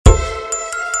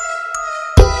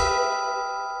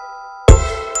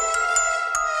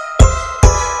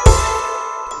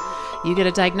You get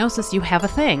a diagnosis, you have a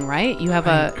thing, right? You have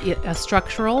a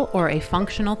structural or a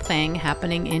functional thing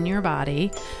happening in your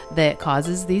body that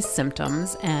causes these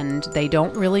symptoms, and they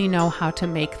don't really know how to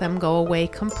make them go away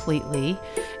completely.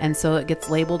 And so it gets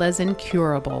labeled as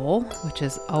incurable, which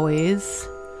is always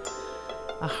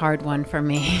a hard one for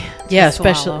me. Yeah,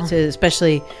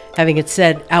 especially having it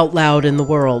said out loud in the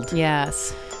world.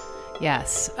 Yes.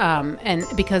 And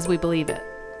because we believe it.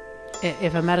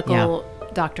 If a medical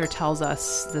doctor tells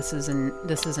us this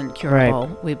isn't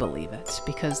curable, we believe it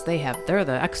because they're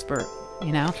the expert,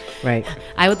 you know? Right.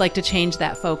 I would like to change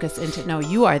that focus into, no,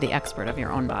 you are the expert of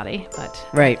your own body, but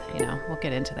you know, we'll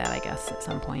get into that, I guess, at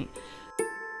some point.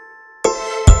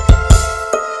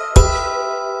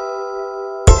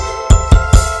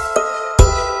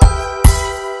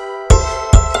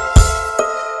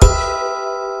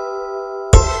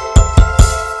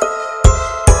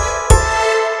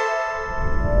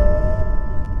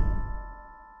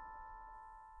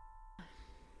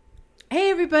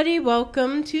 Everybody,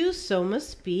 welcome to Soma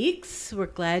Speaks. We're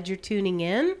glad you're tuning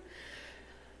in.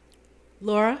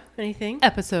 Laura, anything?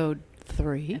 Episode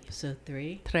 3.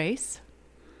 Tres.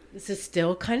 This is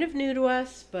still kind of new to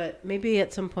us, but maybe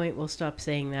at some point we'll stop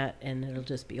saying that and it'll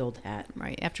just be old hat.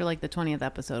 Right. After like the 20th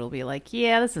episode, it'll be like,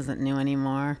 yeah, this isn't new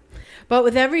anymore. But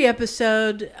with every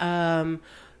episode, of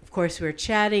course, we're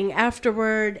chatting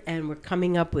afterward and we're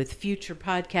coming up with future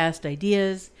podcast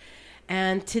ideas.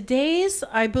 And today's,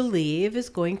 I believe, is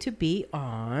going to be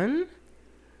on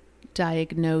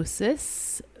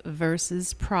diagnosis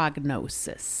versus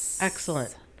prognosis.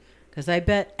 Excellent. Because I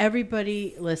bet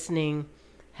everybody listening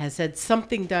has had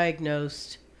something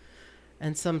diagnosed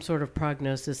and some sort of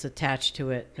prognosis attached to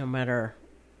it, no matter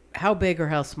how big or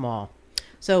how small.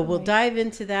 So we'll dive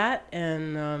into that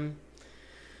and,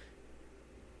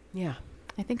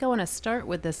 I think I want to start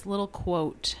with this little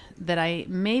quote that I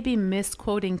may be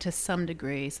misquoting to some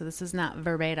degree. So this is not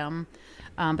verbatim,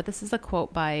 but this is a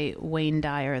quote by Wayne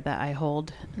Dyer that I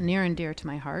hold near and dear to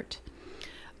my heart.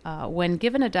 When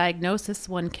given a diagnosis,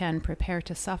 one can prepare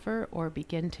to suffer or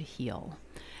begin to heal.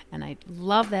 And I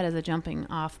love that as a jumping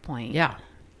off point. Yeah.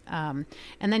 And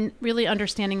then really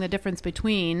understanding the difference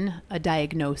between a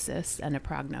diagnosis and a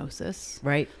prognosis.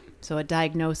 Right. So a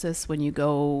diagnosis, when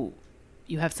you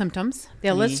have symptoms.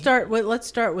 Yeah, let's start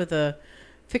with a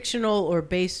fictional or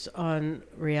based on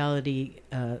reality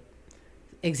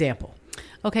example.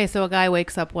 Okay, so a guy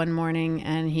wakes up one morning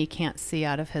and he can't see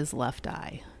out of his left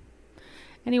eye.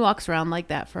 And he walks around like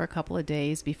that for a couple of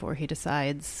days before he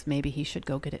decides maybe he should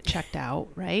go get it checked out,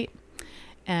 right?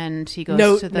 And he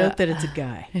goes to the... Note that it's a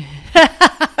guy.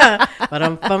 But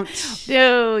I'm pumped.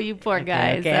 No, you poor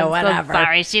guys. Okay, I'm whatever. so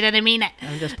sorry. She didn't mean it.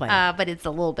 I'm just playing. But it's a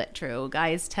little bit true.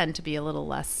 Guys tend to be a little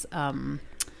less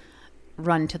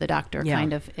run to the doctor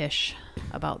kind of ish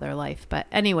about their life. But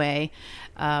anyway,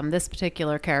 this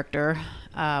particular character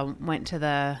went to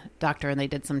the doctor and they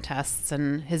did some tests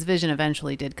and his vision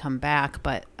eventually did come back.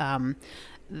 But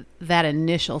that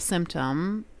initial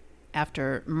symptom,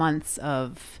 after months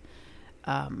of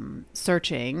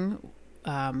searching,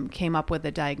 came up with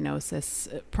a diagnosis,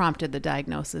 prompted the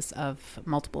diagnosis of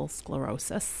multiple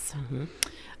sclerosis.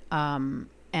 Mm-hmm.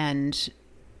 And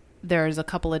there's a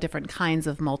couple of different kinds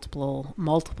of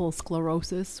multiple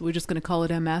sclerosis. We're just going to call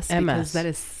it MS because that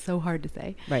is so hard to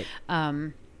say. Right.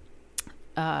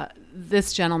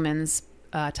 This gentleman's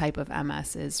type of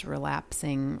MS is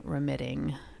relapsing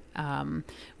remitting.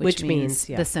 Which means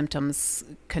the symptoms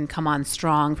can come on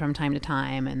strong from time to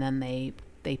time, and then they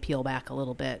peel back a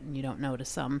little bit and you don't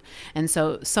notice them. And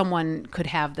so someone could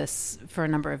have this for a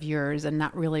number of years and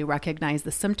not really recognize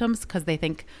the symptoms because they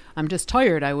think, I'm just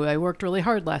tired. I worked really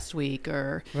hard last week,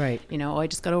 or, I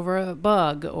just got over a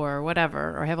bug or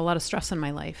whatever, or I have a lot of stress in my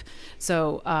life.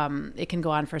 So it can go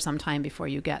on for some time before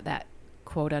you get that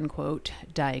quote unquote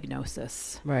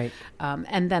diagnosis. Right.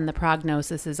 And then the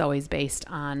prognosis is always based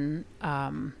on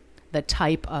the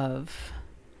type of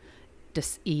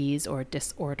disease or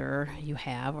disorder you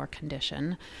have or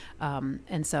condition.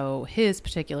 And so his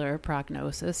particular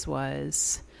prognosis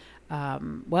was,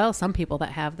 some people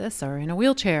that have this are in a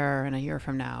wheelchair in a year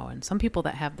from now. And some people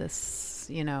that have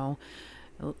this,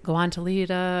 go on to lead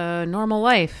a normal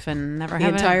life and never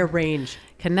have the entire range.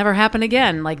 Can never happen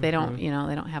again. Like they don't, they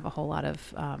don't have a whole lot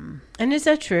of... and is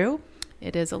that true?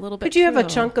 It is a little bit Could you have a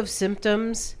chunk of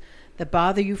symptoms that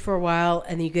bother you for a while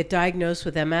and you get diagnosed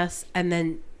with MS and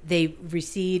then they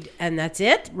recede and that's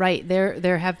it? Right.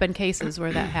 There have been cases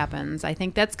where that happens. I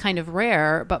think that's kind of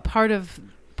rare, but part of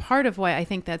part of why I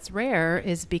think that's rare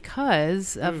is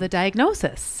because of the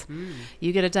diagnosis.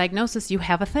 You get a diagnosis, you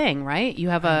have a thing, right? You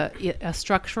have a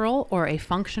structural or a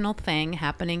functional thing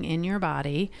happening in your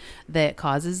body that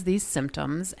causes these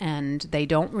symptoms, and they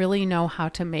don't really know how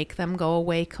to make them go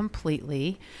away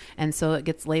completely. And so it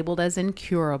gets labeled as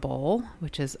incurable,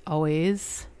 which is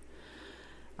always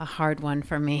a hard one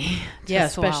for me to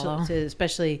swallow.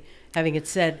 Especially having it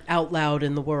said out loud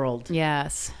in the world.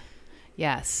 Yes.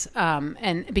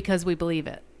 And because we believe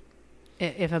it.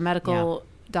 If a medical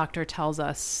doctor tells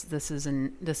us this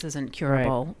isn't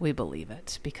curable, we believe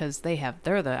it because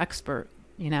they're the expert,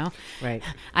 you know? Right.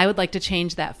 I would like to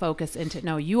change that focus into,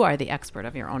 no, you are the expert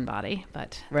of your own body,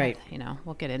 but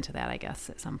we'll get into that, I guess,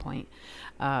 at some point.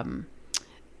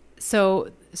 So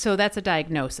that's a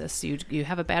diagnosis. You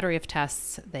have a battery of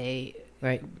tests,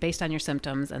 based on your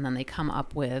symptoms, and then they come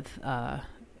up with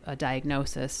a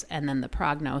diagnosis, and then the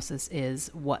prognosis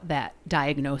is what that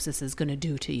diagnosis is going to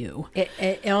do to you.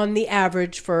 On the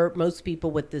average for most people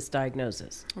with this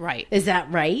diagnosis. Right. Is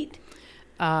that right?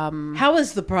 How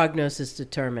is the prognosis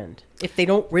determined if they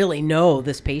don't really know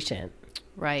this patient?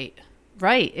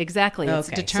 Right, exactly. It's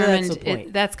determined. So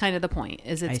that's kind of the point.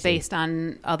 It's based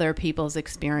on other people's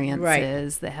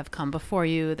experiences that have come before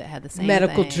you that had the same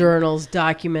medical thing. Journals,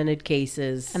 documented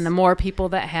cases. And the more people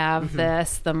that have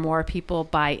this, the more people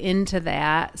buy into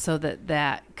that, so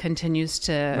that continues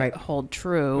to hold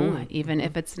true, even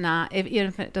if it's not, even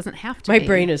if it doesn't have to. My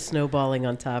brain is snowballing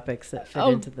on topics that fit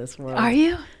into this world. Are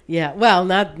you? Yeah. Well,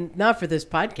 not for this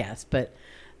podcast, but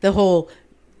the whole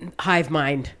hive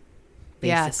mind.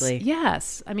 Basically.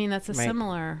 Yes. I mean, that's a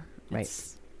similar.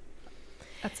 That's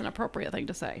an appropriate thing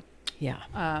to say. Yeah.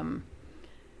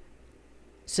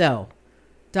 So,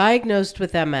 diagnosed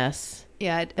with MS.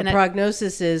 Yeah. The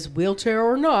prognosis is wheelchair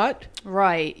or not.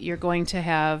 Right. You're going to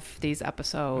have these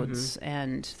episodes,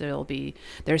 and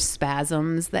there's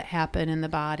spasms that happen in the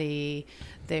body.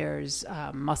 There's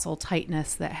muscle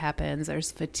tightness that happens.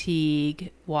 There's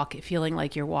fatigue, feeling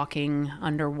like you're walking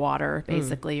underwater.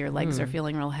 Basically, your legs are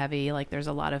feeling real heavy. Like there's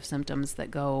a lot of symptoms that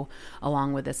go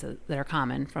along with this that are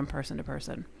common from person to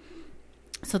person.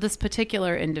 So this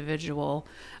particular individual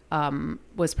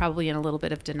was probably in a little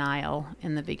bit of denial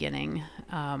in the beginning.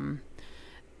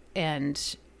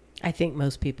 And I think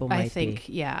most people might be.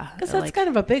 Yeah. Because that's kind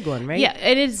of a big one, right? Yeah,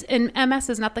 it is. And MS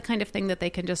is not the kind of thing that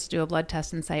they can just do a blood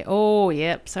test and say, oh,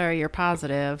 yep, sorry, you're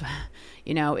positive.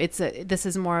 You know, this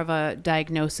is more of a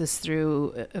diagnosis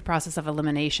through a process of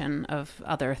elimination of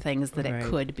other things that it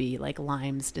could be, like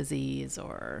Lyme's disease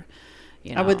or,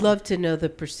 you know. I would love to know the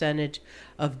percentage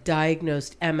of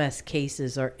diagnosed MS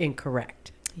cases are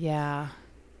incorrect. Yeah.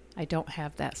 I don't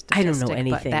have that statistic. I don't know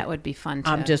anything. But that would be fun to...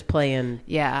 I'm just playing...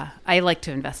 Yeah. I like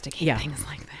to investigate things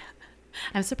like that.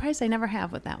 I'm surprised I never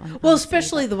have with that one. Well,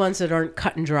 especially the ones that aren't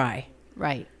cut and dry.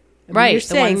 Right. I mean, you're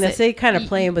saying that they kind of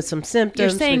playing with some symptoms.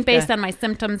 You're saying based on my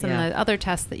symptoms and the other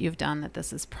tests that you've done that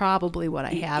this is probably what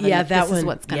I have. And this is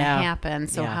what's going to happen.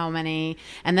 So how many...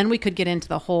 And then we could get into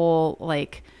the whole,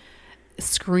 like,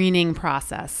 screening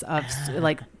process of,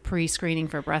 like... pre-screening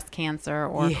for breast cancer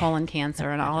or colon cancer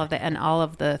and all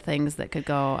of the things that could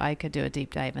go. I could do a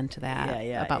deep dive into that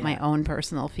about my own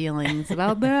personal feelings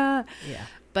about that.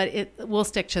 But we'll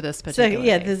stick to this particular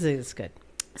case. This is good.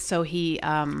 So he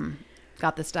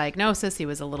got this diagnosis. He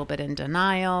was a little bit in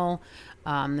denial.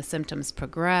 The symptoms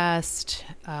progressed.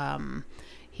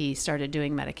 He started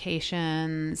doing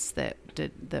medications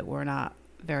that were not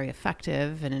very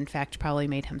effective, and in fact probably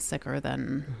made him sicker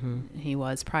than he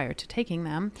was prior to taking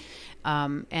them.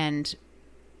 And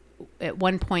at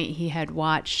one point he had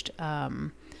watched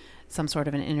some sort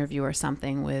of an interview or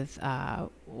something with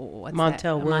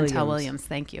Montel Williams,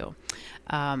 thank you,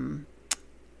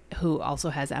 who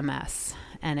also has MS,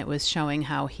 and it was showing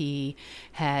how he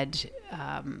had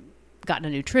gotten a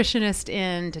nutritionist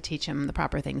in to teach him the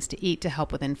proper things to eat to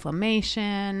help with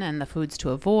inflammation and the foods to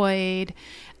avoid.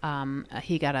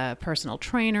 He got a personal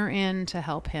trainer in to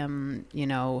help him,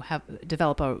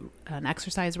 develop an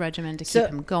exercise regimen to keep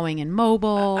him going and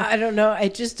mobile. I don't know.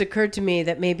 It just occurred to me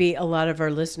that maybe a lot of our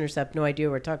listeners have no idea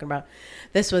what we're talking about.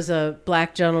 This was a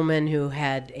black gentleman who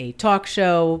had a talk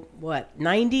show,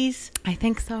 90s? I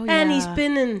think so, yeah. And he's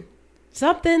been in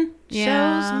something,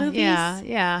 shows, movies.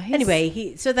 Yeah.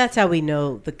 Anyway, so that's how we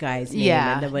know the guy's name.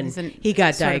 Yeah. And then when he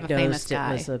got diagnosed,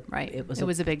 it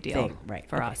was a big deal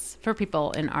for us, for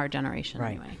people in our generation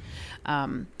anyway.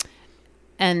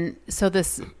 And so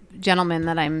this gentleman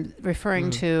that I'm referring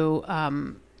to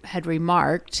had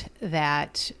remarked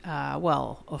that,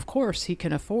 of course he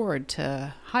can afford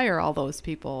to hire all those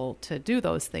people to do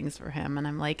those things for him. And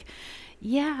I'm like,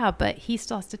 yeah, but he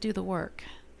still has to do the work.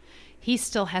 he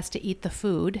still has to eat the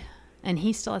food, and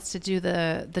he still has to do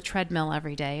the treadmill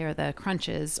every day or the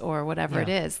crunches or whatever it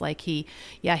is. Like he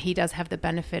does have the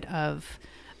benefit of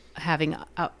having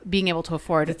being able to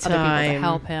afford other people to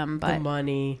help him, but the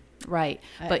money. Right.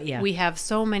 But we have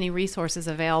so many resources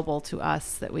available to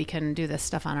us that we can do this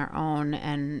stuff on our own.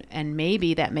 And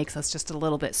maybe that makes us just a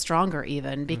little bit stronger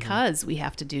even because we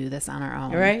have to do this on our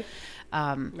own. Right.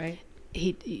 Right.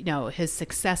 He, his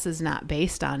success is not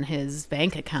based on his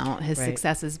bank account. His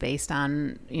success is based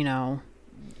on,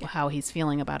 how he's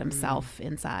feeling about himself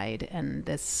inside and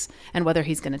whether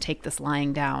he's going to take this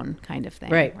lying down kind of thing.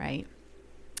 Right.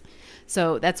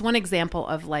 So that's one example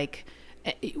of like,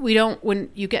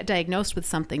 when you get diagnosed with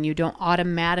something, you don't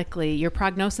automatically, your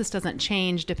prognosis doesn't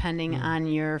change depending on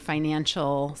your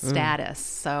financial status.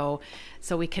 So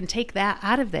we can take that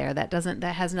out of there. That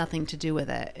has nothing to do with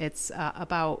it. It's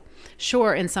about,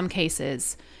 sure, in some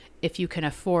cases, if you can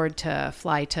afford to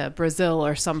fly to Brazil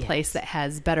or someplace that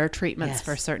has better treatments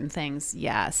for certain things,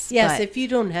 yes. Yes, if you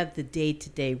don't have the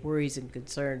day-to-day worries and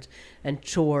concerns and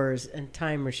chores and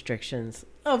time restrictions,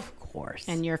 of course.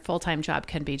 And your full-time job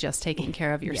can be just taking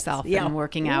care of yourself and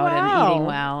working out and eating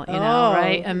well,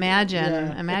 right?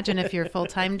 Imagine if your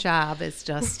full-time job is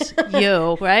just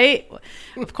you, right?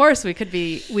 Of course, we could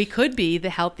be the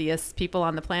healthiest people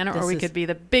on the planet, or we could be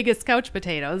the biggest couch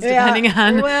potatoes, depending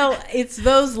on. Well, it's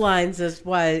those lines is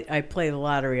why I play the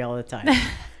lottery all the time.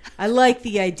 I like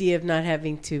the idea of not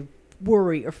having to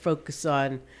worry or focus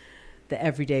on the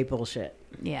everyday bullshit.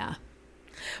 Yeah.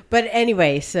 But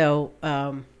anyway, so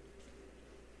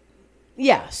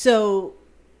so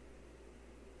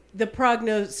the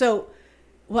prognosis. So,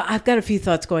 well, I've got a few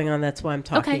thoughts going on. That's why I'm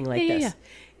talking like this.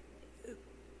 Yeah.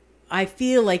 I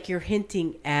feel like you're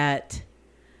hinting at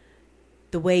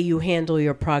the way you handle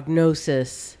your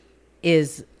prognosis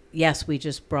is, yes, we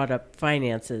just brought up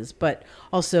finances, but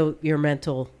also your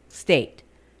mental state,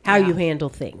 how you handle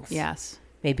things. Yes.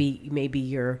 Maybe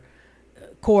your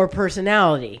core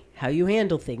personality, how you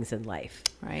handle things in life.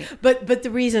 Right. But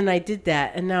the reason I did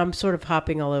that, and now I'm sort of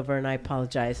hopping all over and I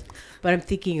apologize, but I'm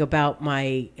thinking about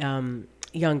my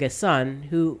youngest son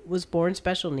who was born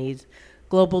special needs,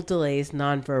 global delays,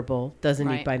 nonverbal,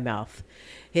 doesn't eat by mouth.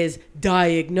 His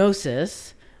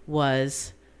diagnosis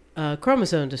was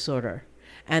chromosome disorder.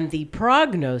 And the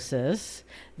prognosis,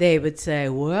 they would say,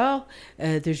 well,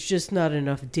 there's just not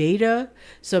enough data.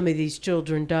 Some of these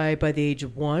children die by the age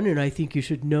of 1, and I think you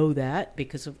should know that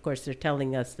because, of course, they're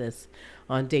telling us this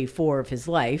on day 4 of his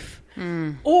life.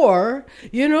 Or,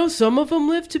 some of them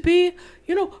live to be,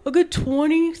 a good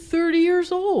 20, 30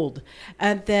 years old.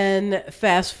 And then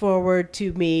fast forward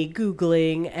to me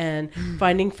Googling and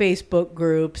finding Facebook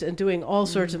groups and doing all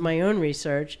sorts of my own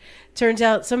research. Turns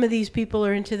out some of these people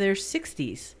are into their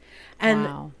 60s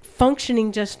and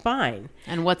functioning just fine.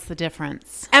 And what's the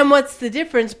difference?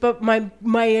 But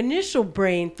my initial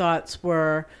brain thoughts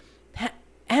were,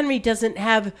 Henry doesn't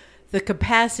have the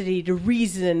capacity to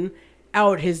reason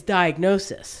out his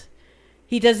diagnosis.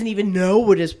 He doesn't even know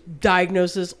what his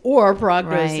diagnosis or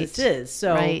prognosis is.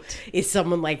 So is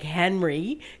someone like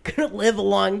Henry going to live a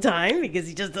long time because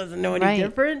he just doesn't know any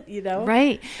different,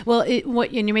 Right. Well,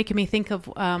 and you're making me think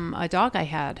of a dog I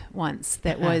had once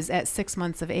that was at 6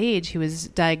 months of age. He was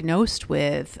diagnosed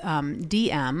with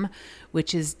DM,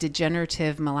 which is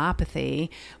degenerative myelopathy,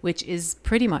 which is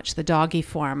pretty much the doggy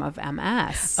form of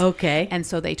MS. Okay. And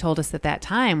so they told us at that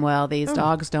time, well, these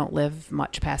dogs don't live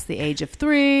much past the age of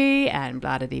 3 and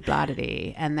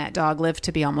blah-de-dee. And that dog lived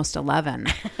to be almost 11,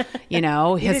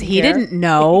 because he didn't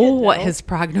know what his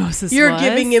prognosis was. You're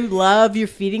giving him love. You're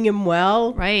feeding him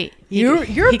well. Right. You're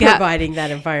providing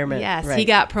that environment. Yes. Right. He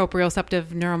got proprioceptive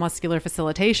neuromuscular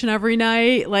facilitation every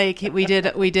night. Like we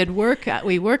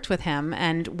worked with him.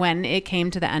 And when it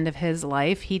came to the end of his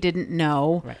life, he didn't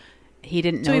know. Right. He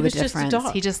didn't know the difference.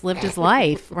 He just lived his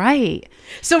life. Right.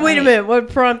 So wait a minute.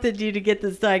 What prompted you to get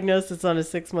this diagnosis on a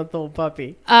 6-month-old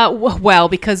puppy? Well,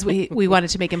 because we wanted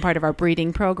to make him part of our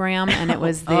breeding program, and it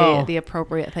was the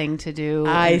appropriate thing to do.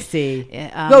 I see.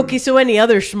 Okay, so any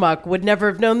other schmuck would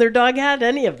never have known their dog had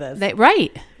any of this.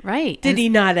 Right. Did he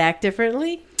not act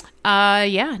differently?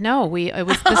 No,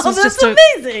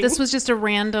 this was just a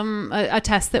random a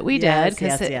test that we did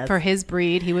because for his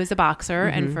breed, he was a boxer,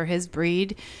 and for his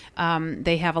breed,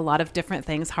 they have a lot of different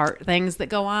things, heart things that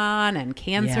go on, and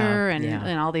cancer,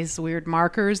 and all these weird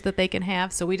markers that they can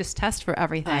have. So we just test for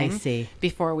everything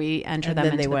before we enter them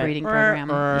into the breeding program.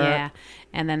 Yeah.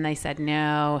 And then they said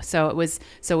no. So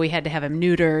we had to have him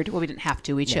neutered. Well, we didn't have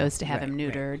to. We chose to have him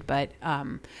neutered.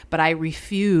 Right. But I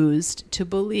refused to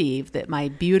believe that my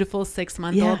beautiful beautiful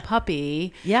 6-month-old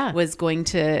puppy Yeah. was going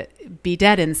to be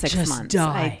dead in 6 Just months.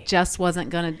 die. I just wasn't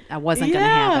going to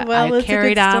have it. Well, I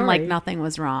carried a good on story. like nothing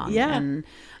was wrong. Yeah. And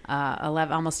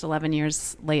almost 11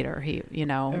 years later, he,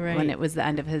 Right. when it was the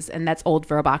end of his, and that's old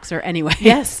for a boxer anyway.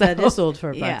 Yes, So, that is old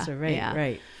for a boxer. yeah, Right, yeah.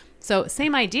 right. So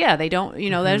same idea. They don't,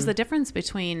 there's the difference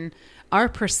between our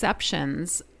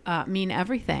perceptions mean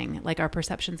everything, like our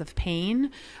perceptions of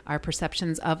pain, our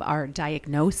perceptions of our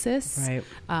diagnosis, Right.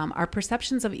 our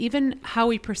perceptions of even how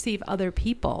we perceive other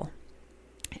people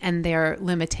and their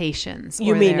limitations.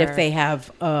 You or mean their, if they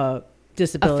have a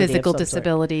disability, physical of some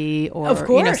disability, or Of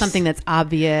course. something that's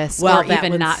obvious, Well, or that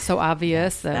even one's- not so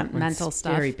obvious, the that one's mental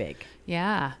stuff. very big.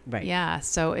 Yeah. Right. Yeah.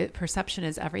 So perception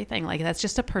is everything. Like that's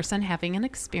just a person having an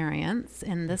experience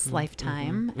in this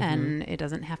lifetime, and it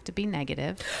doesn't have to be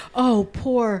negative. Oh,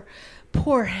 poor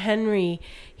Henry.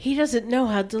 He doesn't know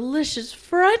how delicious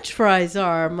French fries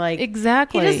are. I'm like,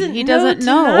 Exactly. He doesn't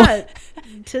know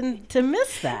to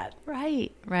miss that.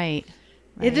 Right. Right.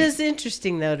 It is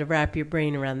interesting though to wrap your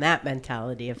brain around that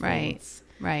mentality of things.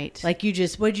 Right. Like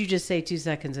what'd you just say 2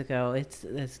 seconds ago? It's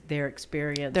their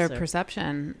experience, their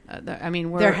perception.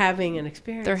 they're having an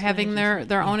experience. They're having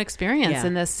their own experience Yeah.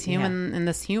 in this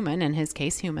human, in his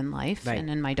case, human life, Right. and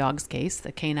in my dog's case,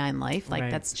 the canine life. Like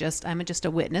Right. I'm just a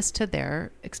witness to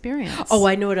their experience. Oh,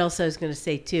 I know what else I was going to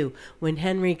say too. When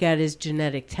Henry got his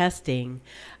genetic testing,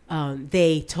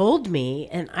 they told me,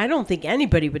 and I don't think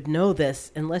anybody would know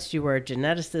this unless you were a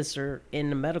geneticist or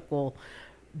in a medical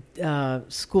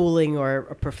schooling or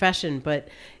a profession, but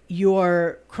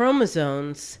your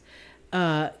chromosomes,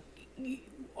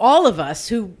 all of us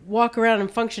who walk around and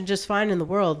function just fine in the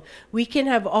world, we can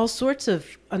have all sorts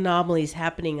of anomalies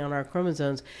happening on our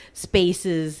chromosomes,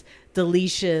 spaces,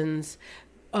 deletions.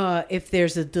 If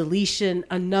there's a deletion,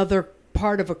 another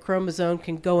part of a chromosome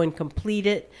can go and complete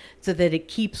it so that it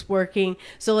keeps working.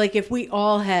 So like if we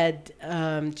all had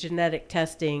genetic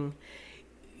testing,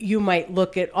 you might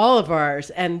look at all of ours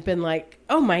and been like,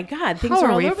 oh my God, things How are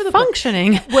are all we over the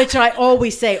functioning? place. Which I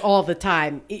always say all the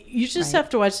time. You just Right. have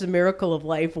to watch The Miracle of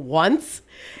Life once.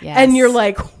 Yes. And you're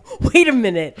like, wait a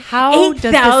minute. How does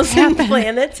this 8,000 happen?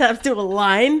 planets have to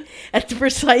align at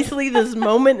precisely this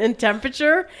moment in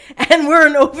temperature. And we're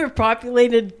an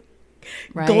overpopulated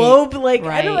Right. globe. Like,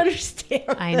 I don't Right. understand.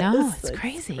 I know. this. It's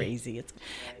crazy. Crazy. It's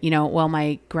Well,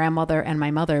 my grandmother and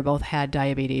my mother both had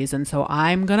diabetes, and so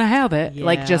I'm going to have it.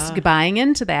 Like just Yeah. buying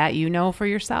into that, for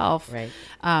yourself. right.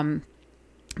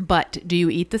 But do you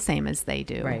eat the same as they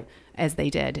do? Right. As they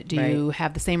did? Do Right. you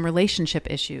have the same relationship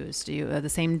issues? Do you have the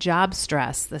same job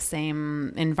stress, the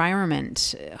same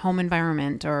environment, home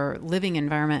environment, or living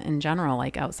environment in general,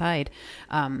 like outside?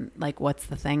 Like what's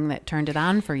the thing that turned it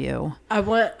on for you? I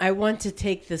want to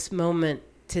take this moment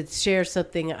to share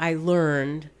something I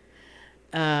learned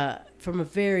from a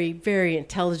very, very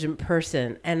intelligent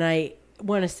person. And I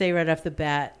want to say right off the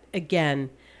bat, again,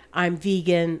 I'm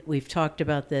vegan. We've talked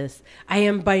about this. I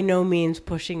am by no means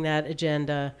pushing that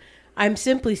agenda. I'm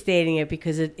simply stating it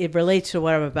because it relates to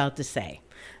what I'm about to say.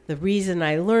 The reason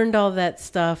I learned all that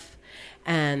stuff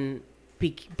and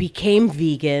became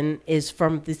vegan is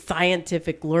from the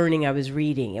scientific learning I was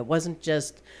reading. It wasn't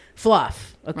just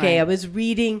fluff. Okay, Right. I was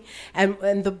reading,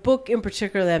 and the book in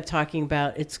particular that I'm talking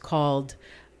about, it's called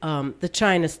The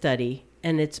China Study,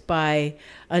 and it's by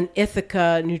an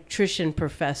Ithaca nutrition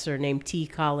professor named T.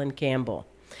 Colin Campbell.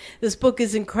 This book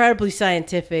is incredibly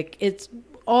scientific. It's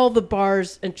all the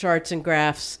bars and charts and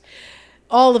graphs,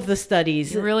 all of the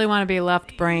studies. You really want to be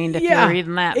left-brained if you're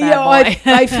reading that bad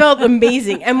boy. I felt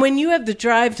amazing. And when you have the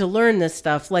drive to learn this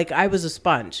stuff, like I was a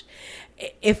sponge.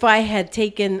 If I had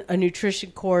taken a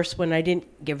nutrition course when I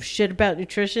didn't give a shit about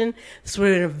nutrition, this would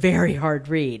have been a very hard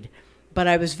read. But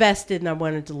I was vested and I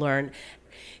wanted to learn.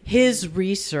 His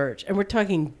research, and we're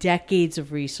talking decades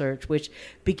of research, which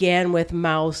began with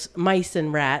mice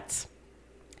and rats.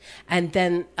 And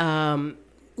then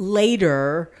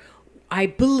later, I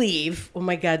believe, oh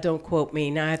my God, don't quote me.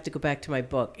 Now I have to go back to my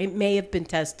book. It may have been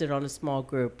tested on a small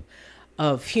group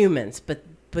of humans, but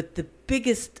the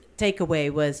biggest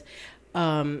takeaway was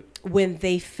when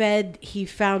they fed, he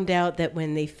found out that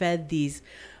when they fed these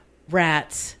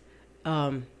rats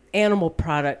animal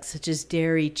products such as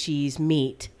dairy, cheese,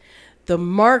 meat, the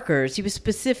markers, he was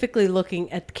specifically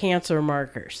looking at cancer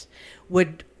markers,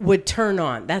 would turn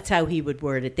on. That's how he would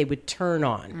word it. They would turn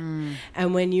on.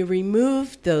 And when you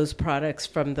removed those products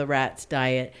from the rat's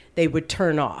diet, they would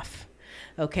turn off.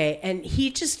 Okay? And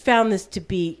he just found this to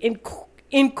be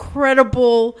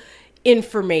incredible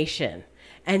information.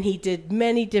 And he did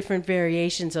many different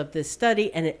variations of this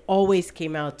study, and it always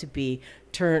came out to be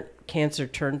cancer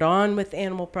turned on with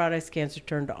animal products, cancer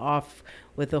turned off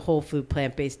with a whole food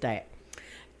plant-based diet.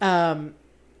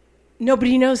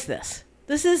 Nobody knows this.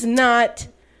 This is not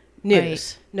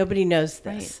news. Right. Nobody knows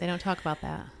this. Right. They don't talk about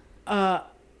that.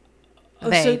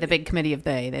 So, the big committee of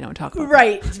they don't talk about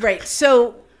that. Right.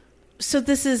 So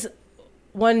this is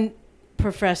one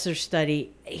professor's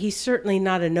study. He's certainly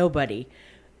not a nobody.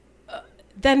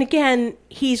 Then again,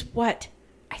 he's what?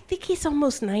 I think he's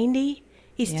almost 90.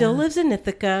 He still lives in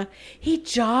Ithaca. He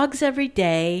jogs every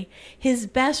day. His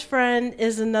best friend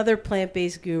is another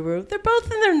plant-based guru. They're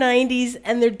both in their 90s,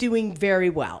 and they're doing very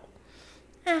well.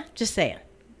 Just saying.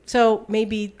 So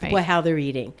maybe how they're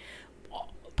eating.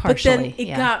 Partially, but then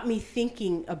it got me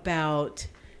thinking about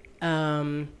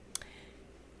all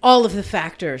of the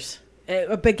factors.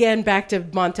 Again, back to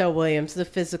Montel Williams, the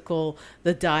physical,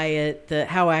 the diet,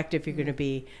 how active you're going to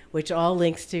be, which all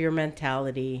links to your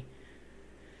mentality.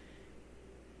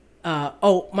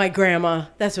 My grandma,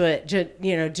 that's what,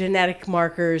 genetic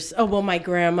markers. Oh, well, my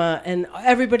grandma and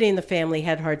everybody in the family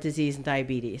had heart disease and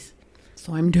diabetes.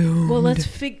 So I'm doomed. Well,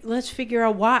 let's figure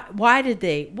out what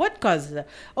causes that?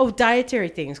 Oh, dietary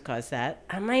things cause that.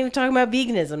 I'm not even talking about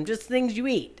veganism, just things you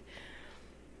eat.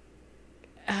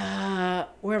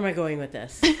 Where am I going with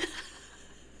this?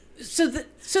 So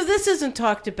this isn't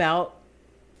talked about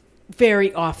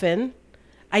very often.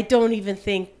 I don't even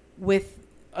think with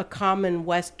a common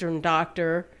Western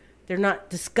doctor, they're not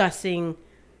discussing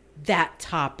that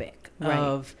topic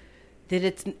of that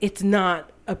it's not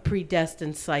a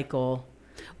predestined cycle.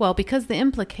 Well, because the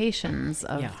implications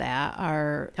of that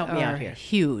are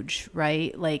huge,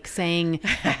 right? Like saying,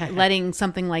 letting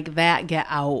something like that get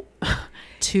out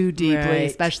too deeply,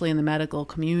 especially in the medical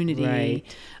community. Right.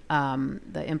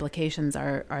 The implications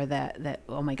are that,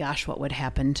 oh my gosh, what would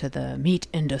happen to the meat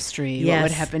industry? Yes. What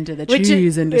would happen to the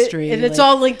cheese industry? And it's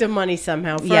all linked to money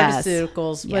somehow,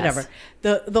 pharmaceuticals, whatever.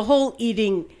 The whole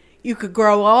eating, you could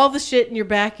grow all the shit in your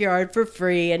backyard for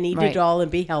free and eat it all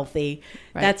and be healthy.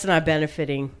 Right. That's not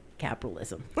benefiting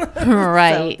capitalism.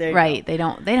 Right. They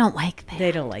don't like that.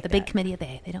 They don't like the big committee of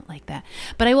they don't like that.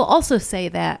 But I will also say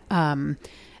that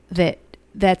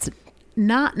that's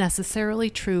not necessarily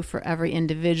true for every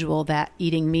individual that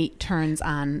eating meat turns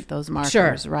on those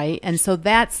markers, right? And so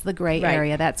that's the gray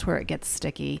area. That's where it gets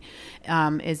sticky,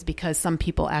 is because some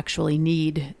people actually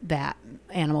need that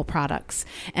animal products.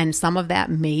 And some of that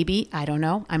maybe, I don't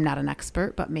know, I'm not an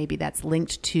expert, but maybe that's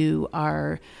linked to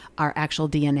our actual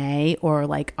DNA or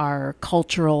like our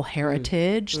cultural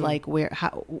heritage, like where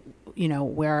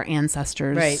our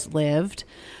ancestors lived.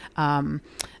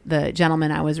 The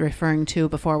gentleman I was referring to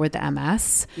before with the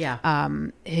MS,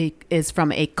 he is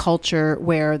from a culture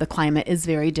where the climate is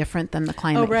very different than the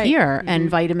climate here. Mm-hmm. And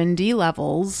vitamin D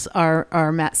levels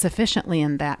are met sufficiently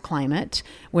in that climate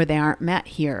where they aren't met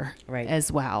here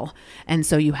as well. And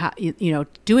so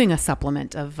doing a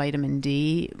supplement of vitamin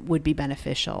D would be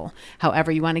beneficial.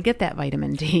 However, you want to get that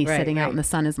vitamin D sitting out in the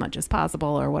sun as much as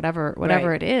possible or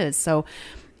whatever it is. So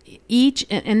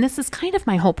and this is kind of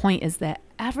my whole point, is that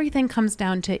everything comes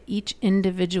down to each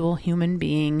individual human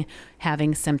being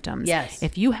having symptoms. Yes.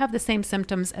 If you have the same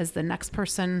symptoms as the next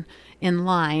person in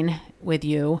line with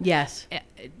you,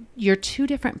 you're two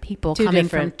different people coming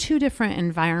from two different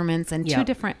environments and two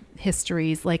different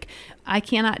histories. Like, I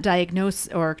cannot diagnose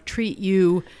or treat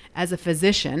you as a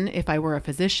physician if I were a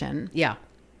physician. Yeah.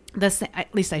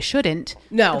 At least I shouldn't.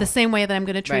 No. The same way that I'm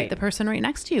going to treat the person right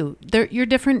next to you. You're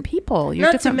different people.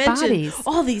 You're different bodies. Not to mention,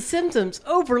 all these symptoms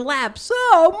overlap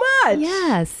so much.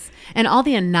 Yes. And all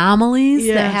the anomalies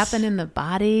that happen in the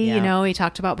body. Yeah. We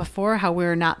talked about before how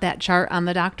we're not that chart on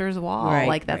the doctor's wall.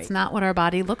 Like, that's not what our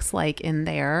body looks like in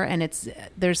there. And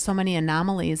there's so many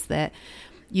anomalies that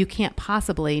you can't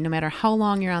possibly, no matter how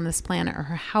long you're on this planet or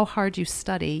how hard you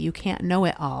study, you can't know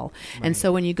it all. Right. And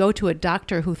so when you go to a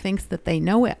doctor who thinks that they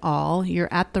know it all,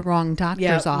 you're at the wrong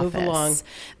doctor's office. Move along.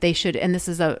 They should, and this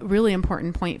is a really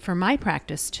important point for my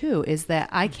practice too, is that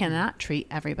I cannot treat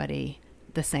everybody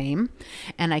the same,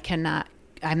 and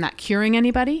I'm not curing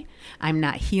anybody. I'm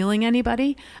not healing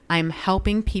anybody. I'm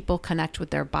helping people connect with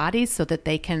their bodies so that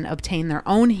they can obtain their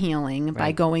own healing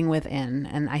by going within.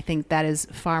 And I think that is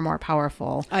far more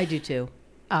powerful. I do too.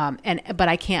 But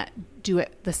I can't do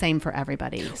it the same for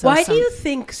everybody. So why do you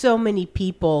think so many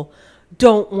people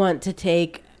don't want to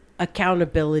take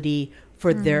accountability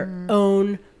for their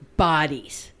own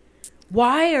bodies?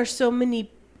 Why are so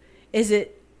many? Is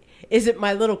it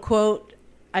my little quote?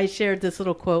 I shared this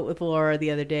little quote with Laura the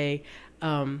other day.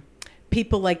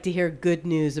 people like to hear good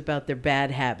news about their bad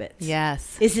habits.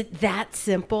 Yes. Is it that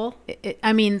simple?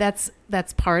 I mean, that's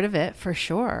part of it for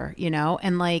sure,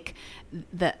 and like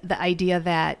the idea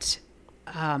that,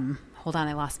 hold on,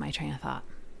 I lost my train of thought.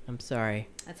 I'm sorry.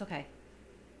 That's okay.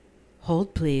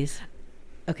 Hold, please.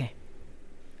 Okay.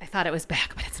 I thought it was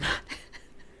back, but it's not.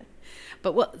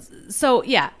 So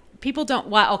yeah, people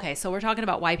don't, okay, so we're talking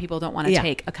about why people don't want to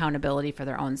take accountability for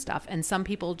their own stuff. And some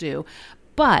people do.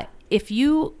 But if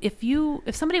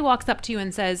somebody walks up to you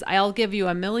and says, I'll give you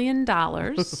 $1 million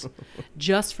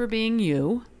just for being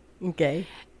you. Okay.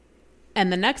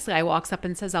 And the next guy walks up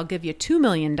and says, I'll give you $2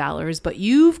 million, but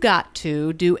you've got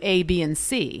to do A, B, and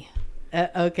C.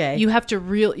 Okay. You have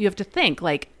to think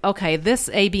like, okay, this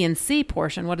A, B, and C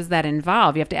portion, what does that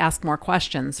involve? You have to ask more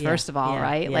questions first of all,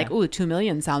 right? Yeah. Like, ooh, 2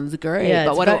 million sounds great,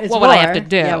 but what would I have to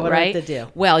do? Yeah, what right? do I have to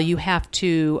do? Well, you have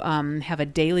to have a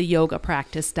daily yoga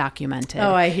practice documented.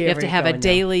 Oh, I hear. You have to have a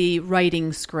daily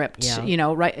writing script.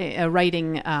 Yeah.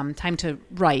 Writing time to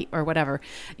write or whatever.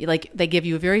 Like they give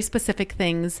you very specific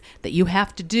things that you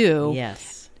have to do.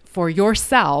 Yes. For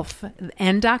yourself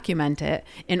and document it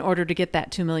in order to get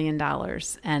that $2 million.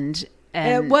 And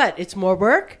what? It's more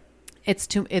work? It's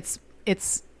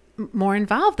more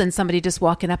involved than somebody just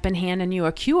walking up and handing you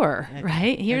a cure,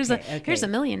 right? Here's $1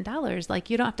 million. Like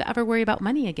you don't have to ever worry about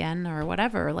money again or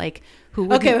whatever. Like who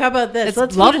wouldn't? Okay, how about this?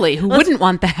 It's lovely. Who wouldn't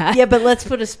want that? Yeah, but let's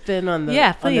put a spin on the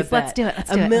please, let's do it.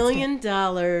 $1 million,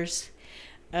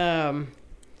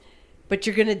 but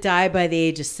you're going to die by the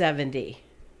age of 70.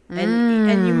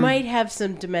 And you might have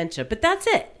some dementia, but that's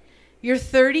it. You're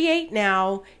 38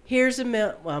 now. Here's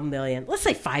 $1 million. Let's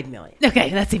say $5 million. Okay,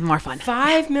 that's even more fun.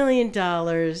 $5 million,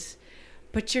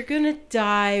 but you're going to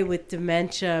die with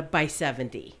dementia by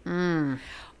 70.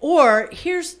 Or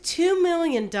here's $2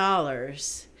 million.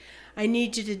 I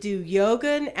need you to do yoga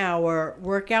an hour,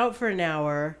 work out for an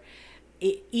hour,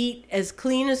 eat as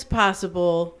clean as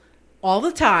possible all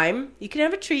the time. You can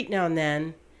have a treat now and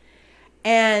then.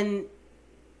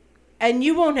 And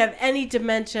you won't have any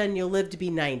dementia, and you'll live to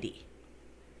be 90.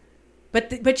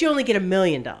 But you only get $1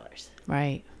 million,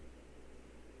 right?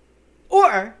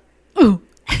 Or,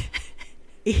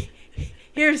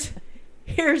 here's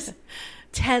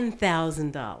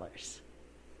 $10,000.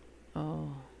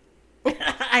 Oh,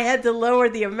 I had to lower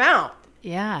the amount.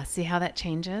 Yeah, see how that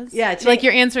changes? Yeah, it's like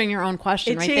you're answering your own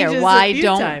question right there. Why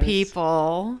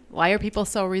are people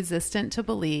so resistant to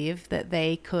believe that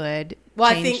they could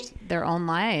change their own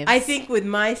lives? I think with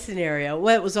my scenario,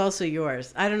 it was also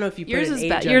yours. I don't know if you put yours an is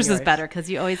age on yours is better because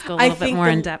you always go a little bit more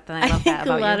in depth, and I love that about you. I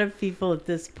think a lot of people at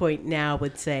this point now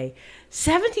would say,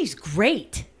 70's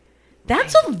great.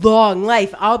 That's a long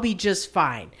life. I'll be just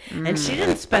fine. And she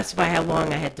didn't specify how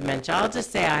long I had dementia. I'll just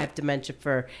say I have dementia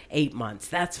for 8 months.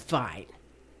 That's fine.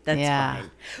 That's fine.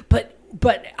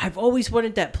 But I've always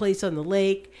wanted that place on the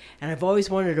lake, and I've always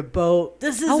wanted a boat.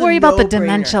 I'll worry about the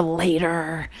dementia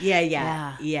later.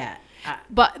 Yeah.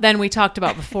 But then we talked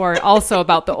about before also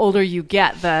about the older you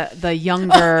get, the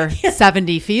younger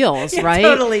 70 feels, right?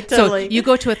 Totally. So you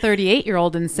go to a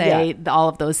 38-year-old and say all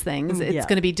of those things. It's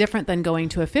going to be different than going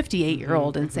to a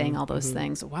 58-year-old and saying all those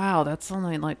things. Wow, that's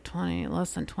only like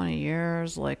less than 20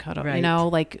 years. Like, how do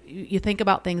like you think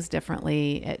about things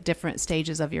differently at different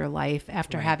stages of your life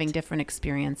after having different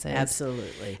experiences.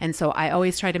 Absolutely. And so I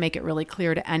always try to make it really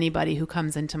clear to anybody who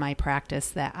comes into my practice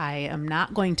that I am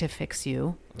not going to fix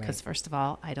you. Because first of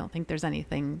all, I don't think there's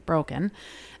anything broken,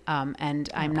 and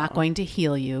I'm not going to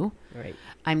heal you. Right.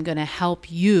 I'm going to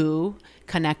help you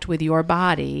connect with your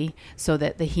body so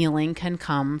that the healing can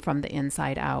come from the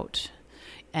inside out,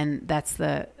 and that's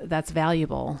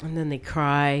valuable. And then they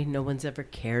cry. No one's ever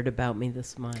cared about me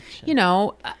this much.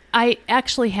 I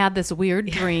actually had this weird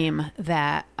dream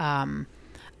that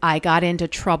I got into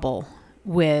trouble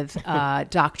with a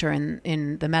doctor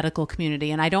in the medical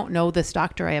community, and I don't know this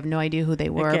doctor. I have no idea who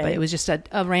they were, but it was just a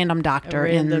random doctor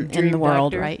in the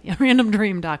world, right? A random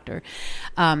dream doctor.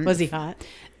 Was he hot?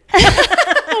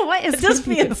 What is just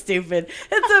being stupid?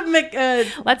 It's a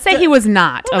let's say he was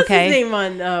not. What okay. Was his name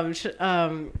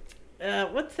on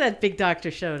what's that big doctor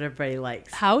show that everybody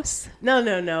likes? House? No.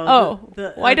 Oh,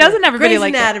 why doesn't everybody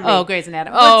like Anatomy. That? Oh, Grey's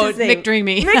Anatomy. Oh,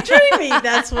 McDreamy. McDreamy.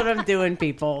 That's what I'm doing,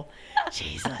 people.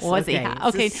 Jesus. Was he?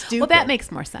 Okay. Well, that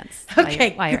makes more sense.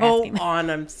 Okay, why go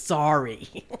on. I'm sorry.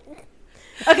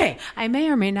 Okay. I may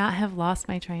or may not have lost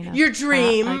my train of your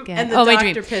dream, and the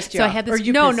doctor pissed you off. I had this.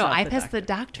 I pissed the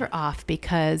doctor off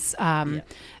because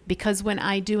when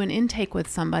I do an intake with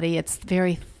somebody, it's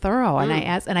very thorough,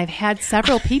 and I've had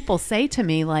several people say to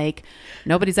me like,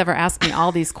 nobody's ever asked me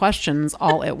all these questions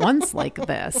all at once like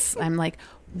this. I'm like,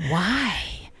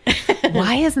 why?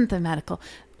 Why isn't the medical?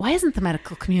 why isn't the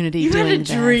medical community doing this? You had a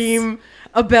dream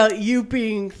about you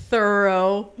being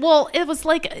thorough. Well, it was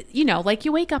like, like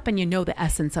you wake up and you know the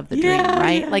essence of the dream,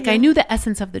 right? I knew the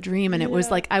essence of the dream, and it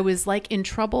was like, I was like in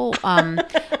trouble.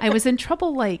 I was in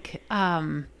trouble, like,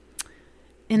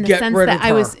 in the sense that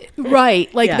I was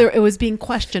right. Like it was being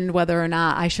questioned whether or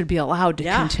not I should be allowed to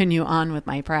continue on with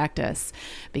my practice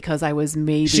because I was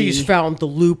maybe. She's found the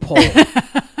loophole.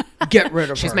 Get rid of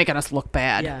her. She's making us look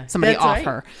bad. Yeah. Somebody off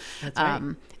her. That's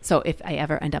right. So if I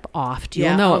ever end up offed,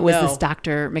 you'll know it was this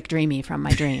Dr. McDreamy from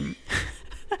my dream.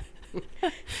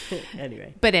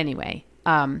 Anyway,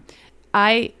 I'm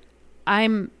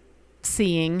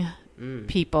seeing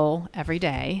people every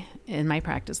day in my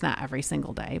practice, not every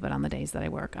single day, but on the days that I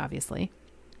work, obviously.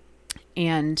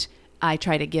 And I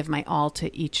try to give my all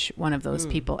to each one of those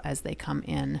people as they come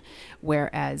in.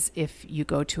 Whereas if you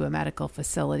go to a medical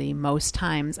facility, most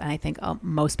times, and I think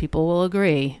most people will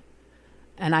agree,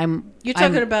 and you're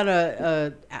talking about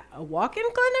a walk-in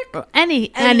clinic?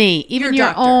 Any even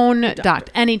your own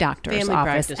doctor, any doctor's family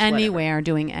office, practice, anywhere, whatever.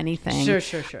 Doing anything.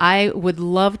 Sure. I would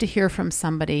love to hear from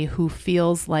somebody who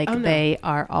feels like they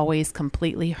are always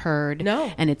completely heard,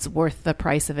 and it's worth the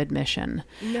price of admission.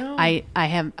 No, I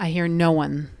hear no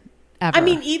one ever. I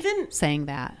mean, even saying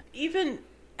that, even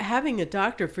having a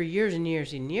doctor for years and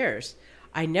years and years,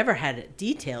 I never had a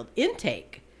detailed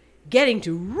intake. Getting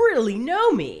to really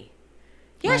know me.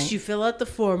 Yes, right. You fill out the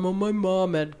form. Oh, my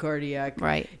mom had cardiac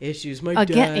issues. My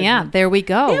dad. Yeah, there we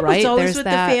go. Right? It's always with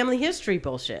the family history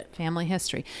bullshit. Family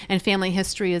history. And family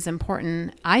history is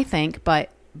important, I think, but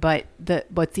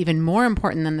what's even more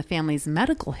important than the family's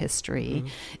medical history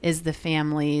is the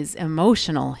family's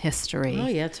emotional history. Oh,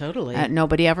 yeah, totally.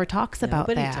 Nobody ever talks about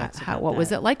that. What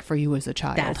was it like for you as a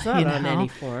child? That's not on any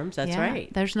forms. That's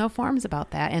right. There's no forms about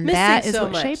that. And that is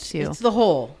what shapes you. It's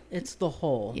the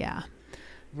whole. Yeah.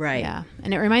 Right. Yeah.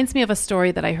 And it reminds me of a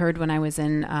story that I heard when I was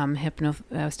in I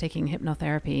was taking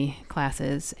hypnotherapy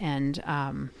classes, and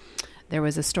there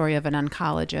was a story of an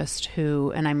oncologist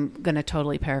who, and I'm going to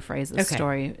totally paraphrase this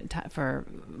story for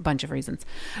a bunch of reasons.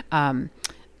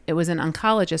 It was an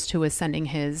oncologist who was sending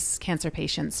his cancer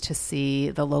patients to see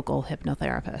the local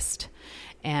hypnotherapist.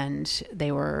 And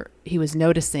he was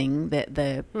noticing that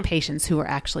the patients who were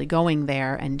actually going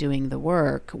there and doing the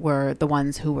work were the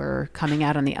ones who were coming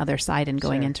out on the other side and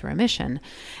going into remission.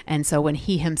 And so when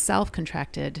he himself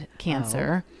contracted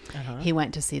cancer, he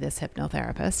went to see this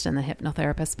hypnotherapist, and the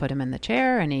hypnotherapist put him in the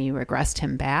chair and he regressed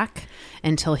him back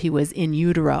until he was in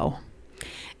utero.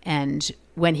 And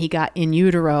when he got in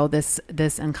utero, this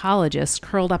oncologist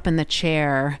curled up in the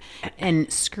chair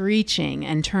and screeching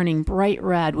and turning bright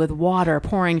red with water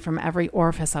pouring from every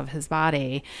orifice of his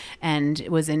body, and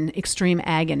was in extreme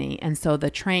agony. And so the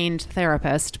trained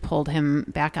therapist pulled him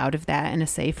back out of that in a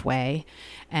safe way.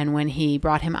 And when he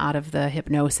brought him out of the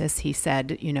hypnosis, he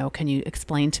said, can you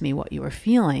explain to me what you were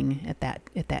feeling at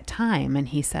that time? And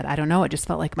he said, I don't know. It just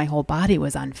felt like my whole body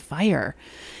was on fire.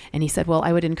 And he said, well,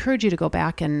 I would encourage you to go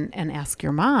back and ask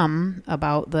your mom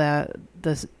about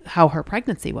how her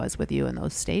pregnancy was with you in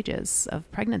those stages of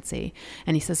pregnancy.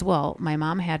 And he says, well, my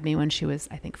mom had me when she was,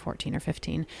 I think, 14 or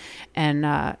 15,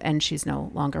 and she's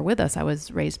no longer with us. I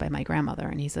was raised by my grandmother.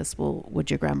 And he says, well,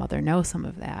 would your grandmother know some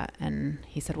of that? And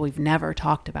he said, well, we've never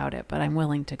talked about it, but I'm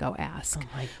willing to go ask. Oh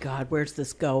my God, where's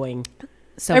this going?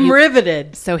 So I'm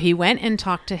riveted. So he went and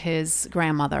talked to his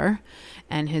grandmother,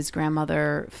 and his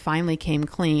grandmother finally came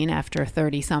clean after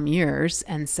 30 some years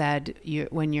and said,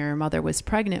 when your mother was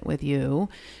pregnant with you,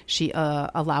 she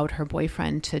allowed her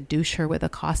boyfriend to douche her with a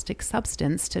caustic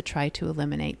substance to try to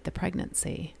eliminate the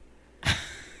pregnancy.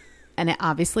 And it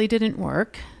obviously didn't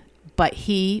work, but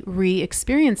he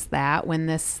re-experienced that when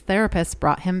this therapist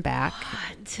brought him back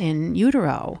in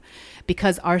utero,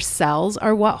 because our cells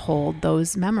are what hold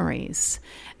those memories.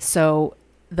 So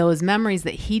those memories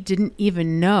that he didn't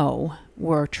even know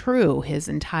were true his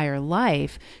entire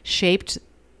life shaped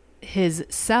his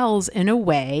cells in a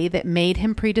way that made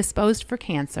him predisposed for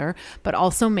cancer, but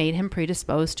also made him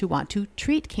predisposed to want to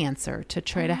treat cancer, to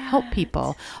try to help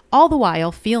people, all the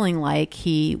while feeling like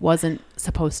he wasn't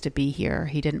supposed to be here.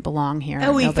 He didn't belong here.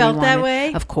 Oh, he felt that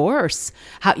way? Of course.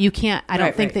 I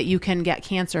don't think that you can get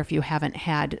cancer if you haven't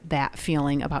had that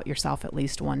feeling about yourself at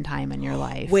least one time in your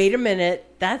life. Wait a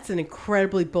minute. That's an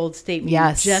incredibly bold statement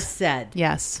you just said.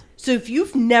 Yes. So if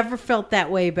you've never felt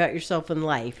that way about yourself in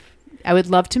life, I would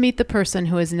love to meet the person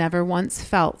who has never once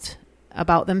felt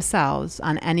about themselves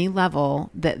on any level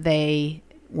that they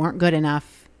weren't good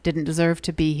enough, didn't deserve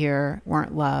to be here,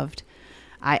 weren't loved.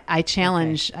 I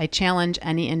challenge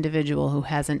any individual who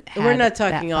hasn't had We're not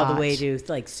talking that all thought. the way to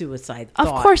like suicide thought.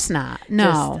 Of course not.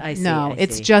 No, I see.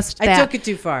 It's just that I took it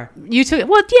too far. You took it.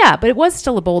 Well, yeah, but it was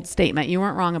still a bold statement. You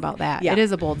weren't wrong about that. Yeah. It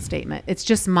is a bold statement. It's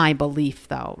just my belief,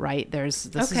 though, right? This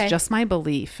is just my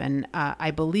belief, and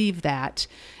I believe that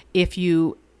if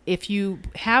you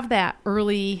have that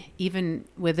early, even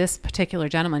with this particular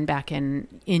gentleman back in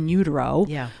utero,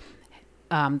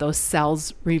 those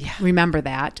cells remember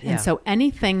that. And so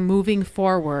anything moving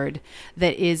forward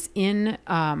that is in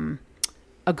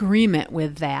agreement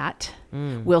with that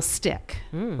will stick,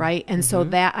 right? And so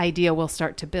that idea will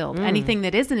start to build. Anything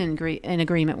that isn't in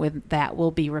agreement with that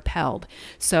will be repelled.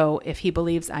 So if he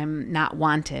believes I'm not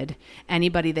wanted,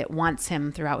 anybody that wants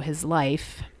him throughout his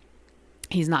life,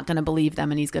 he's not going to believe them,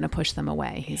 and he's going to push them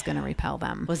away. He's going to repel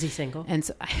them. Was he single? And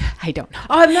so I don't know.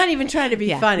 Oh, I'm not even trying to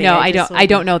be funny. No, I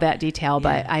don't know that detail,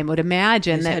 but I would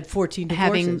imagine He's that had 14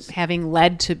 divorces. having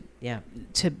led to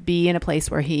be in a place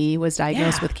where he was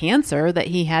diagnosed with cancer, that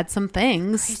he had some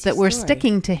things that were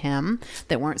sticking to him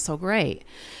that weren't so great.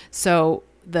 So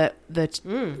the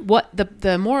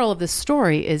moral of this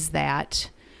story is that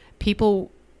people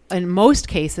in most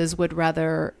cases would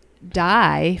rather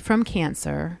die from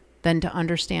cancer than to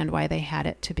understand why they had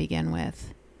it to begin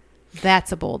with.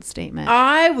 That's a bold statement.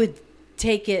 I would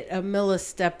take it a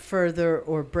millistep further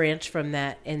or branch from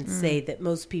that and say that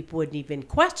most people wouldn't even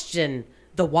question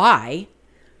the why.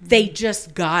 They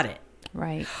just got it.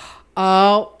 Right.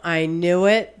 Oh, I knew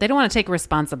it. They don't want to take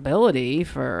responsibility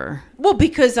for... Well,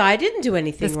 because I didn't do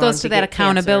anything wrong. This goes to that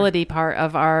accountability part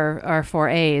of our 4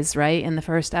 A's, right? In the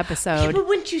first episode. Yeah, but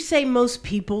wouldn't you say most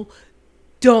people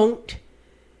don't...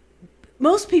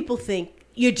 Most people think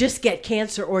you just get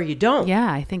cancer or you don't.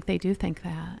 Yeah, I think they do think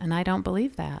that, and I don't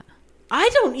believe that. I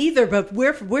don't either, but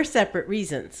we're separate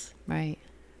reasons. Right.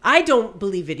 I don't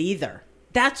believe it either.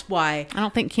 That's why I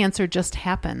don't think cancer just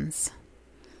happens.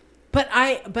 But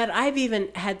I've even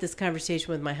had this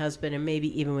conversation with my husband, and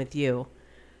maybe even with you.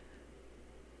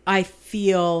 I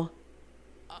feel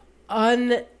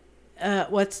let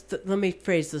me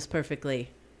phrase this perfectly.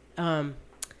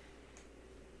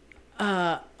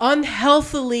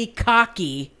 Unhealthily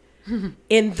cocky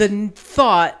in the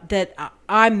thought that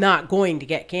I'm not going to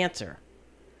get cancer.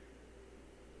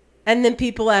 And then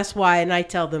people ask why, and I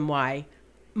tell them why.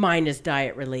 Mine is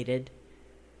diet related.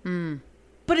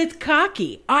 But it's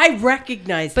cocky. I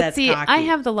recognize that's cocky. But see, I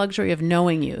have the luxury of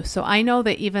knowing you. So I know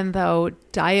that even though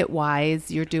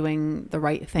diet-wise you're doing the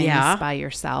right things by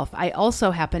yourself, I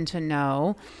also happen to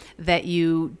know that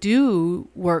you do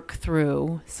work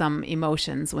through some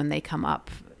emotions when they come up,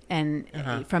 and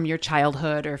from your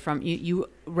childhood or from you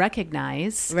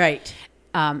recognize. Right.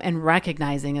 And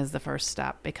recognizing is the first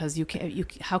step, because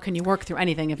how can you work through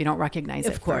anything if you don't recognize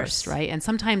it first, right? And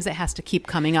sometimes it has to keep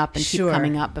coming up and keep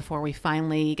coming up before we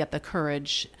finally get the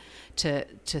courage to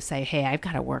say, hey, I've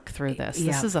got to work through this.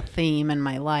 Yeah. This is a theme in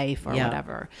my life or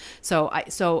whatever. So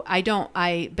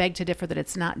I beg to differ that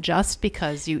it's not just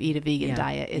because you eat a vegan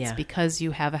diet. It's because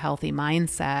you have a healthy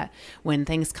mindset when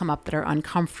things come up that are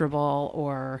uncomfortable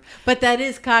or. But that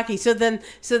is cocky. So then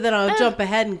I'll jump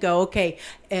ahead and go, okay,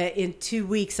 in 2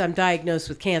 weeks I'm diagnosed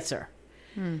with cancer.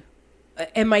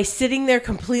 Am I sitting there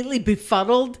completely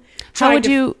befuddled? How would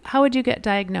you get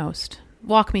diagnosed?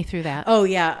 Walk me through that. Oh,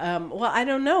 yeah. Well, I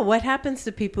don't know. What happens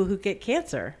to people who get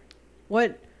cancer?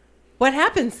 What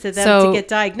happens to them to get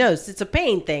diagnosed? It's a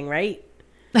pain thing, right?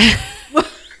 Wait,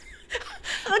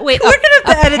 we're going to have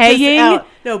to edit this out.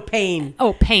 No, pain.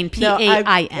 Oh, pain.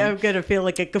 P-A-I-N. I'm going to feel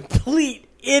like a complete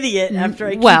idiot after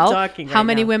I keep talking right how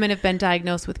many now. women have been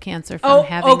diagnosed with cancer from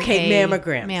having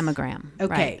mammogram?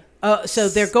 Okay. Right. So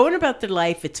they're going about their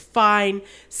life. It's fine.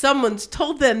 Someone's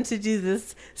told them to do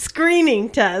this screening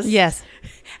test. Yes.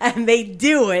 And they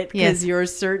do it because you're a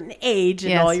certain age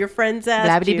and all your friends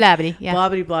ask you. Blabbity, yeah.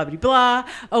 Blabbity, blabbity, blah.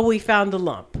 Oh, we found a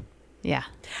lump. Yeah.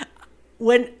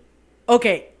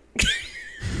 Okay.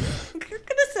 It's going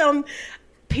to sound,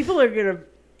 people are going to,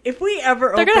 if we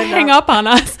ever They're going to hang up on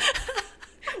us.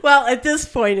 Well, at this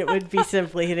point, it would be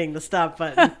simply hitting the stop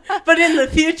button. But in the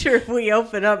future, if we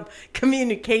open up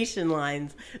communication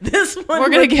lines, this one we're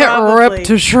going to get ripped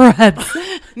to shreds.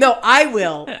 No, I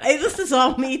will. This is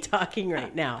all me talking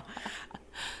right now.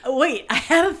 Wait, I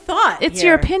had a thought. It's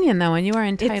your opinion, though, and you are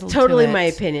entitled to it. It's totally my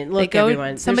opinion. Look,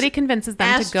 everyone. Somebody convinces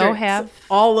them to go have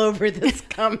all over this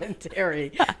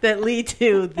commentary that lead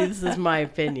to this is my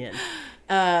opinion.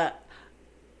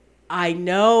 I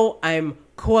know I'm,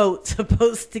 quote,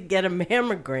 supposed to get a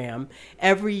mammogram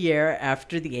every year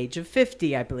after the age of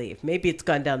 50, I believe. Maybe it's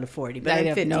gone down to 40, but I'm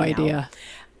 50 now. I have no idea.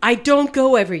 I don't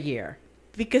go every year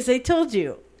because I told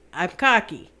you I'm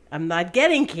cocky. I'm not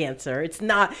getting cancer. It's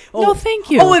not. Oh, no, thank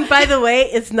you. Oh, and by the way,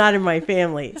 it's not in my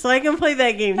family. So I can play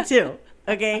that game too.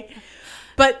 Okay.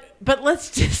 But let's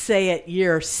just say at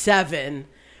year 7,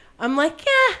 I'm like,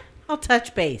 yeah, I'll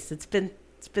touch base. It's been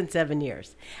 7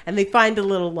 years. And they find a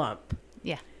little lump.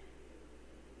 Yeah.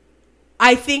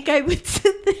 I think I would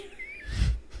sit there.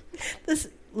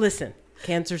 Listen,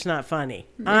 cancer's not funny.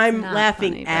 I'm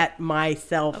laughing funny, at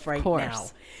myself right now.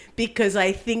 Because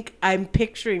I think I'm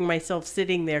picturing myself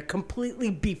sitting there completely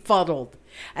befuddled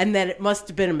and that it must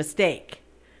have been a mistake.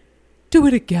 Do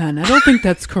it again. I don't think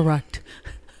that's correct.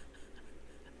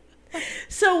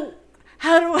 So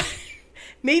how do I...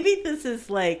 Maybe this is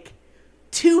like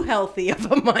too healthy of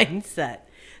a mindset.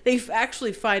 They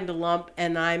actually find a lump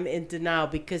and I'm in denial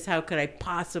because how could I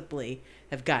possibly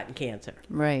have gotten cancer?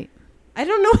 Right. I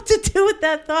don't know what to do with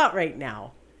that thought right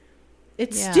now.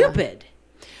 It's stupid.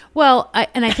 Well,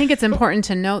 I think it's important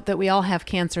to note that we all have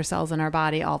cancer cells in our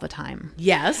body all the time.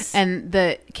 Yes. And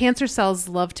the cancer cells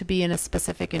love to be in a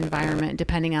specific environment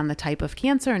depending on the type of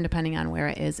cancer and depending on where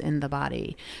it is in the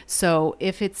body. So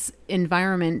if its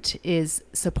environment is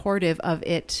supportive of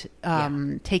it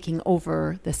taking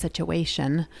over the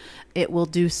situation, it will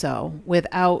do so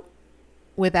without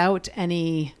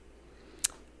any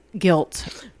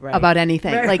guilt about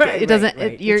anything. It doesn't.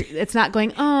 It's not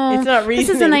going. Oh, it's not reasoning.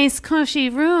 This is a nice, cushy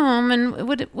room, and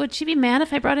would she be mad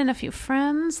if I brought in a few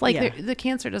friends? Like the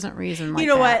cancer doesn't reason like that. You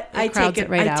know what? I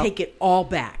take it all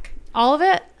back. All of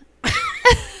it.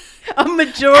 A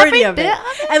majority of it.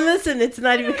 And listen, it's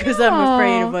not even because I'm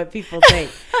afraid of what people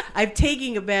think. I'm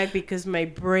taking it back because my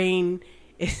brain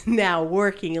is now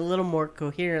working a little more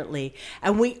coherently,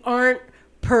 and we aren't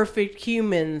perfect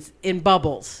humans in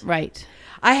bubbles. Right.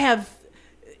 I have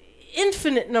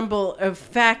infinite number of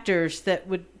factors that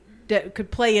could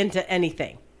play into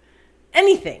anything.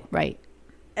 Right.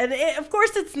 And of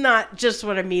course, it's not just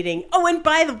what I'm eating. Oh, and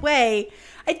by the way,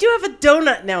 I do have a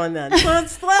donut now and then, so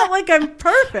it's not like I'm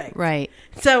perfect. Right.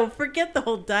 So forget the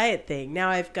whole diet thing.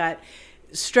 Now I've got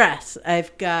stress.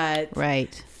 I've got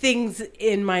things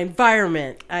in my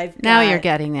environment. Now you're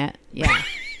getting it. Yeah.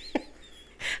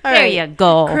 There you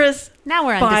go. Chris, now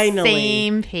we're on the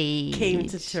same page. Came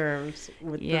to terms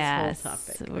with this whole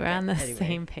topic. We're on the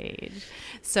same page.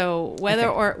 So whether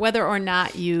or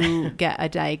not you get a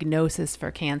diagnosis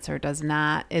for cancer is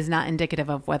not indicative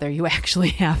of whether you actually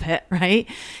have it, right?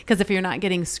 Because if you're not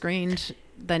getting screened,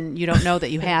 then you don't know that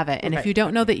you have it. And if you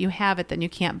don't know that you have it, then you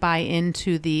can't buy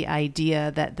into the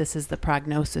idea that this is the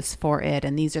prognosis for it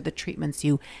and these are the treatments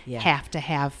you have to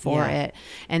have for it.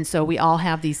 And so we all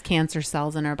have these cancer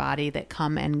cells in our body that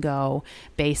come and go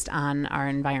based on our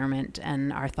environment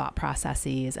and our thought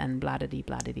processes and blah-de-dee,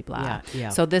 blah.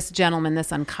 So this gentleman,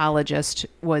 this oncologist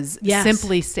was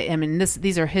simply,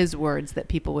 these are his words, that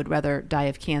people would rather die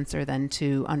of cancer than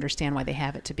to understand why they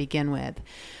have it to begin with.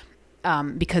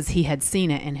 Because he had seen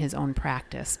it in his own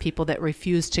practice. People that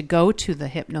refused to go to the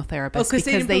hypnotherapist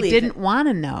because they didn't want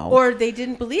to know. Or they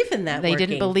didn't believe in that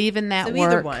didn't believe in that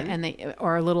work. And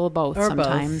or a little of both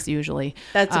sometimes, usually.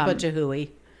 That's a bunch of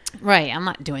hooey. Right. I'm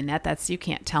not doing that. You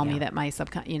can't tell me that my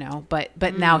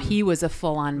but now he was a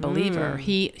full-on believer.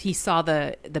 He saw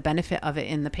the benefit of it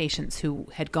in the patients who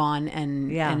had gone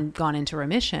and gone into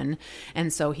remission.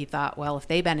 And so he thought, well, if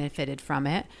they benefited from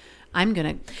it, I'm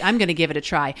gonna give it a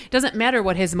try. Doesn't matter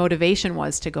what his motivation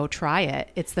was to go try it.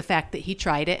 It's the fact that he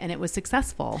tried it and it was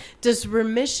successful. Does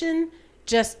remission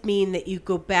just mean that you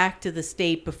go back to the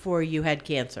state before you had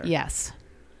cancer? Yes.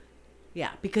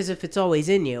 Yeah, because if it's always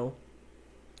in you.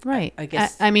 Right. I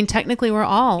guess. I mean, technically, we're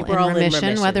all in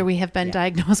remission, whether we have been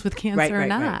diagnosed with cancer or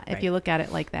not, if you look at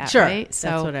it like that. Sure. Right? So,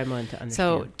 that's what I want to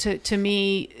understand. So to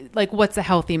me, like, what's a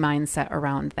healthy mindset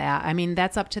around that? I mean,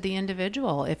 that's up to the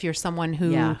individual. If you're someone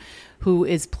who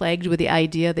is plagued with the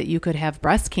idea that you could have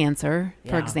breast cancer,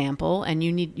 for example, and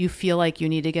you feel like you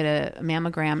need to get a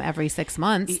mammogram every 6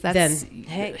 months, that's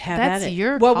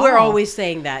your call. Well, we're always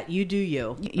saying that. You do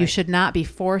you. You should not be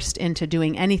forced into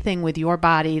doing anything with your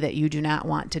body that you do not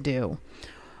want to do.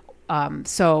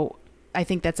 So I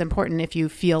think that's important. If you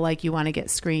feel like you want to get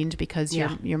screened because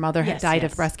your mother had died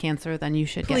of breast cancer, then you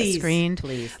should get screened.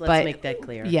 Please, let's make that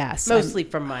clear. Yes. Mostly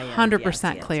from my end.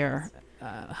 100% clear.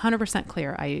 100%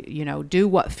 clear. Do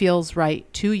what feels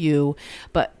right to you,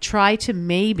 but try to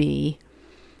maybe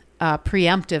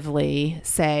preemptively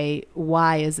say,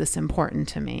 why is this important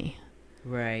to me?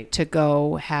 Right. To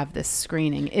go have this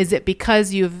screening. Is it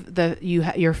because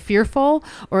you're fearful,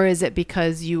 or is it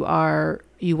because you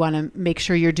want to make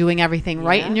sure you're doing everything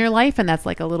right in your life, and that's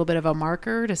like a little bit of a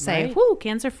marker to say, "Whoo,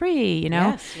 cancer free."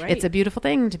 Yes, it's a beautiful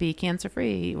thing to be cancer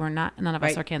free. None of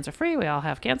us are cancer free. We all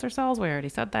have cancer cells. We already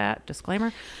said that.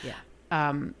 Disclaimer.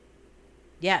 Yeah.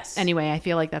 Yes. Anyway, I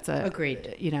feel like that's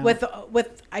agreed. With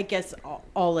I guess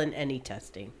all in any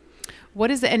testing. What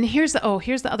is it? And here's the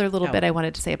other little bit I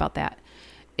wanted to say about that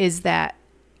is that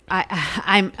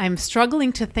I'm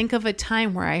struggling to think of a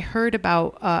time where I heard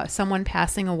about someone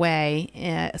passing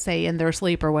away, say in their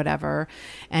sleep or whatever,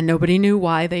 and nobody knew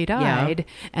why they died,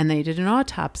 and they did an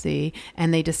autopsy,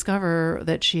 and they discover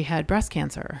that she had breast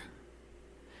cancer.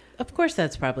 Of course,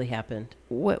 that's probably happened.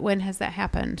 When has that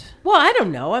happened? Well, I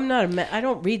don't know. I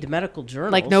don't read the medical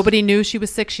journals. Like nobody knew she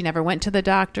was sick. She never went to the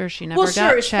doctor. She never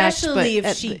got checked. Especially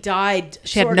if she died.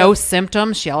 She had no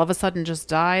symptoms. She all of a sudden just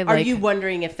died. Are you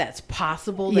wondering if that's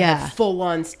possible to have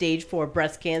full-on stage 4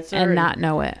 breast cancer and not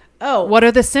know it? Oh, what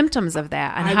are the symptoms of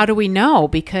that, and how do we know?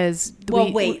 Because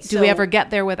do we ever get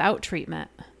there without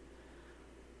treatment?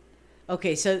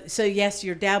 Okay, so yes,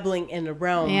 you're dabbling in a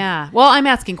realm. Yeah. Well, I'm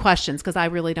asking questions because I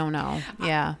really don't know.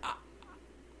 Yeah.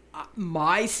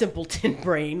 My simpleton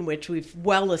brain, which we've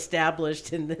well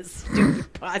established in this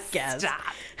stupid podcast,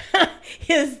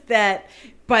 is that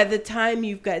by the time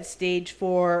you've got stage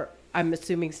 4, I'm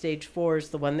assuming stage 4 is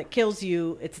the one that kills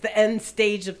you. It's the end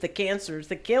stage of the cancers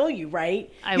that kill you, right?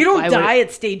 You don't die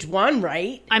at stage 1,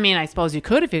 right? I mean, I suppose you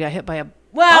could if you got hit by a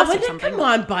bus or something. Come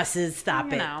on, buses,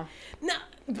 stop it. No.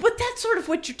 But that's sort of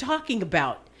what you're talking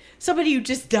about. Somebody who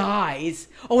just dies.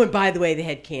 Oh, and by the way, they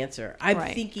had cancer. I'm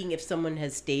thinking if someone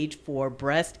has stage 4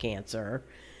 breast cancer,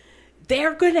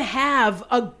 they're going to have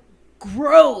a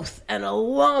growth and a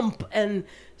lump and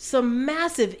some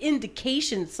massive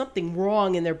indication something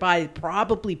wrong in their body,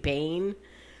 probably pain.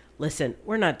 Listen,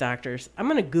 we're not doctors. I'm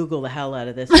going to Google the hell out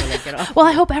of this when I get off. Well,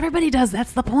 I hope everybody does.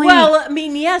 That's the point. Well, I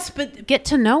mean, yes, but get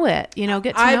to know it.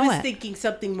 I was thinking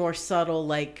something more subtle,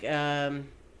 like,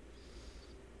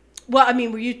 well, I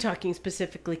mean, were you talking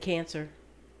specifically cancer?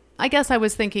 I guess I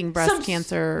was thinking breast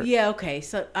cancer. Yeah, okay.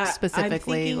 So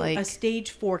specifically, I'm thinking a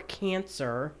stage 4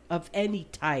 cancer of any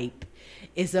type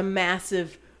is a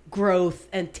massive growth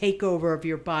and takeover of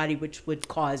your body, which would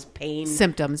cause pain.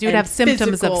 Symptoms. You would have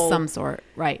symptoms of some sort,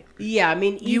 right? Yeah, I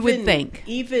mean, you would think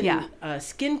even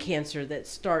skin cancer that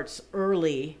starts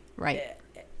early, right?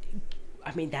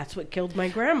 I mean, that's what killed my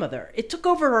grandmother. It took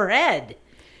over her head.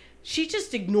 She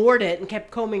just ignored it and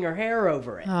kept combing her hair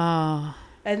over it. Oh.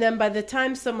 And then by the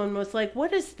time someone was like,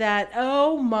 "What is that?"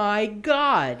 Oh my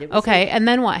God! Okay, and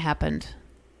then what happened?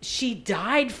 She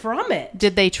died from it.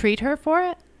 Did they treat her for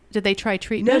it? Did they try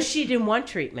treatment? No, she didn't want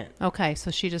treatment. Okay,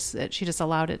 so she just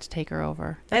allowed it to take her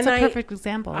over. That's a perfect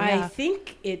example. I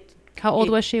think it. How old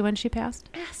was she when she passed?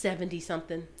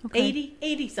 70-something. Okay.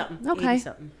 80-something. Okay.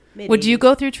 80-something. Would you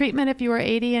go through treatment if you were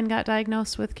 80 and got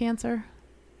diagnosed with cancer?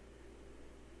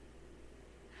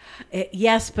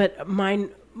 Yes, but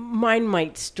mine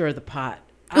might stir the pot.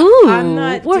 Ooh,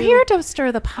 we're here to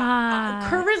stir the pot.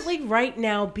 Currently, right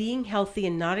now, being healthy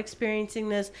and not experiencing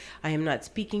this, I am not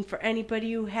speaking for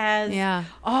anybody who has. Yeah.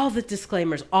 All the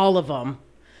disclaimers, all of them.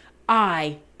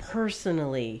 I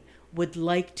personally would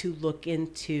like to look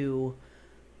into,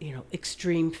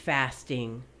 extreme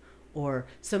fasting or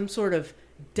some sort of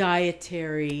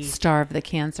dietary starve the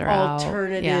cancer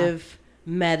alternative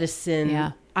medicine.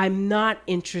 Yeah. I'm not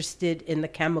interested in the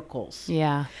chemicals.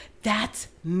 Yeah. That's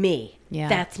me. Yeah.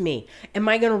 That's me. Am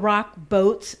I going to rock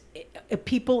boats,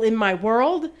 people in my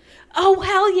world? Oh,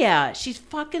 hell yeah. She's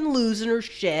fucking losing her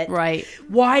shit. Right.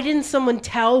 Why didn't someone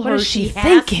tell her she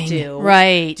has to do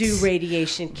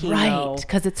radiation chemo? Right,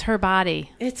 because it's her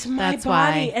body. It's my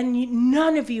body, and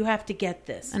none of you have to get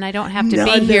this. And I don't have to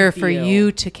be here for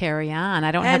you to carry on.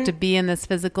 I don't have to be in this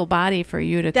physical body for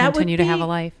you to continue to have a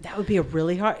life. That would be a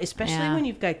really hard, especially when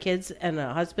you've got kids and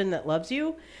a husband that loves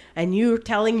you, and you're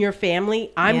telling your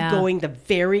family, I'm going the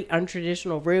very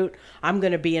untraditional route. I'm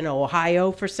going to be in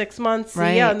Ohio for 6 months.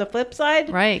 Right. See ya on the flip side.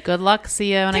 Right. Good luck.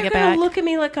 See you when I get back. They're going to look at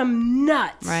me like I'm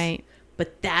nuts. Right.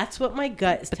 But that's what my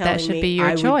gut is telling me. That should be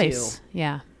your choice.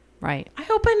 Yeah. Right. I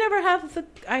hope I never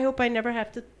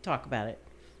have to talk about it.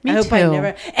 Me I hope too. I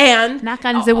never. And knock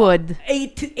on the wood.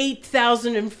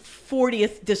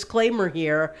 8,040th disclaimer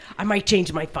here. I might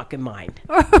change my fucking mind.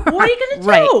 What are you going to do?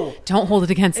 Right. Don't hold it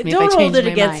against me. Don't hold it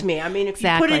mind. against me. I mean, if you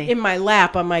put it in my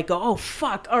lap, I might go, "Oh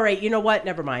fuck! All right, you know what?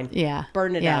 Never mind. Yeah,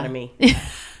 burn it out of me."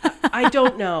 I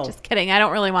don't know. Just kidding. I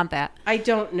don't really want that. I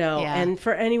don't know. Yeah. And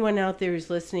for anyone out there who's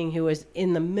listening who is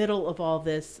in the middle of all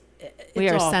this. We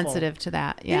are awful. sensitive to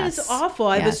that. Yes. It is awful.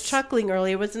 I was chuckling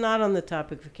earlier. It was not on the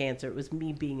topic of cancer. It was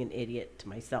me being an idiot to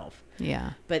myself.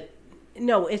 Yeah. But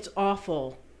no, it's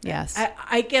awful. Yes.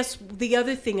 I guess the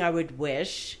other thing I would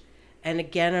wish, and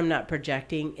again, I'm not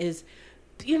projecting, is,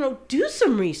 do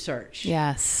some research.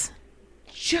 Yes.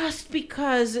 just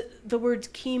because the words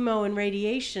chemo and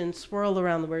radiation swirl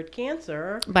around the word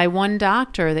cancer. By one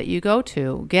doctor that you go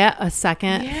to. Get a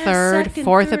second,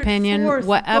 fourth opinion,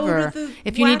 whatever.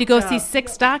 If you need to go see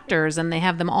 6 doctors and they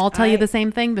have them all tell you the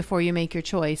same thing before you make your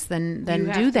choice, then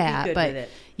do that. But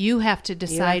you have to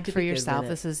decide for yourself.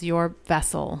 This is your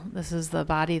vessel. This is the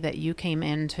body that you came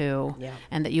into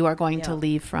and that you are going to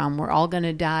leave from. We're all going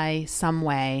to die some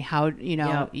way. How,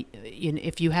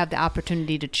 if you have the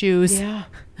opportunity to choose, choose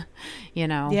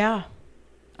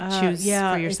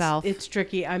for yourself. It's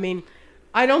tricky. I mean,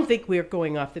 I don't think we're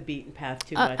going off the beaten path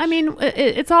too much. I mean,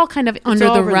 it's all kind of under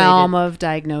the realm of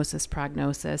diagnosis,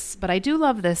 prognosis. But I do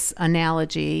love this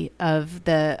analogy of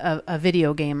a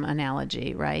video game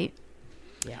analogy, right?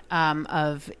 Yeah.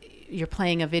 Of you're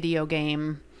playing a video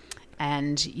game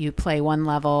and you play one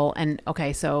level. And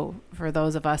okay, so for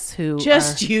those of us who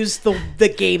just use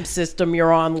the game system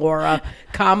you're on, Laura,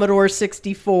 Commodore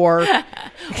 64.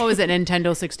 What was it?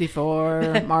 Nintendo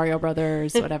 64, Mario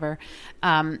Brothers, whatever.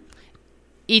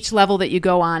 Each level that you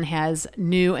go on has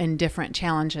new and different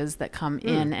challenges that come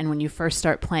in. And when you first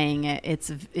start playing it,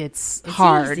 it's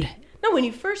hard. Easy. No, when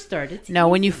you first start, it's no,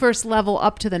 easy. When you first level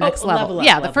up to the next level.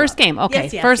 The first game. Okay,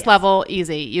 first level,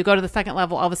 easy. You go to the second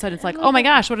level, all of a sudden it's like, oh my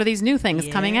gosh, what are these new things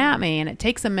coming at me? And it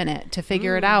takes a minute to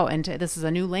figure it out. And this is a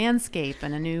new landscape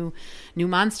and a new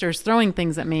monsters throwing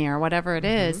things at me or whatever it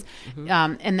is.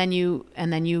 And then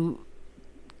you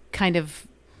kind of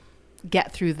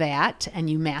get through that and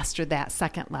you master that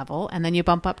second level, and then you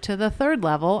bump up to the third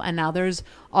level, and now there's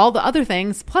all the other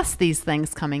things plus these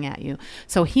things coming at you.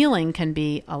 So healing can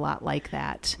be a lot like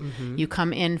that. You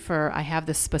come in for, I have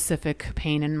this specific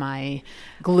pain in my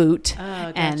glute,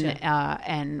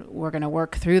 and we're going to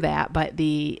work through that, but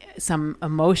some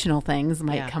emotional things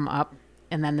might come up.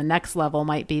 And then the next level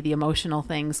might be the emotional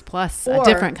things plus a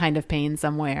different kind of pain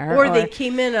somewhere. Or they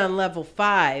came in on level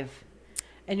 5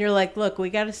 and you're like, look, we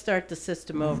got to start the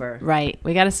system over. Right.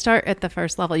 We got to start at the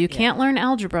first level. You can't learn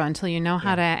algebra until you know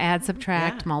how to add,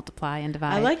 subtract, multiply, and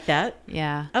divide. I like that.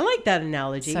 Yeah. I like that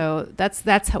analogy. So that's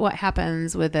what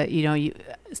happens with it.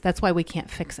 That's why we can't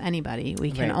fix anybody.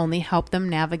 We can only help them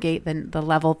navigate the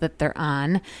level that they're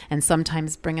on, and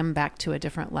sometimes bring them back to a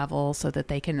different level so that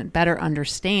they can better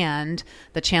understand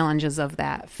the challenges of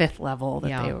that 5th level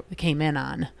that they came in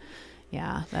on.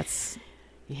 Yeah, that's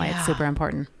why it's super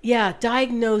important. Yeah,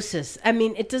 diagnosis. I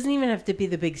mean, it doesn't even have to be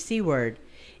the big C word.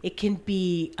 It can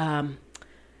be,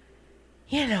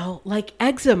 like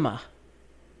eczema.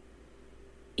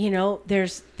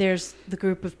 There's the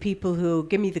group of people who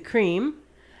give me the cream,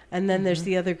 and then there's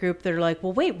the other group that are like,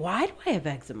 well, wait, why do I have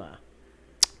eczema?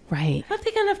 Right. I don't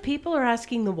think enough people are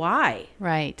asking the why.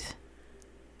 Right.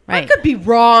 I could be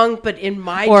wrong, but in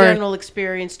my general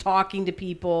experience, talking to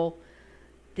people,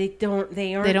 they don't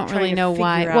really know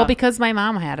why. Well, because my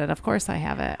mom had it. Of course I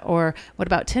have it. Or what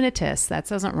about tinnitus? That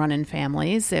doesn't run in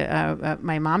families.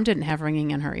 My mom didn't have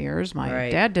ringing in her ears. My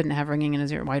dad didn't have ringing in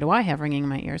his ear. Why do I have ringing in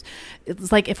my ears?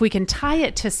 It's like if we can tie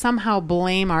it to somehow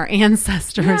blame our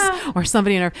ancestors or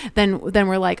somebody in our, then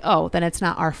we're like, oh, then it's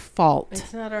not our fault.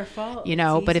 It's not our fault.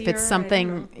 But if it's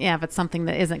something, if it's something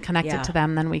that isn't connected to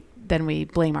them, then we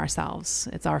blame ourselves.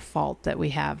 It's our fault that we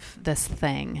have this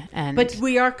thing. But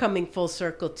we are coming full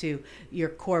circle to your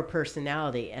core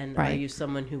personality. And are you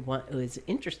someone who is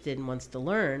interested and wants to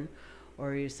learn,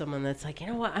 or are you someone that's like, you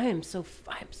know what, I'm so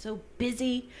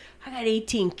busy. I got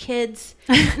 18 kids.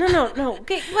 No.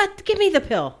 Give me the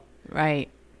pill. Right.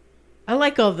 I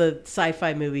like all the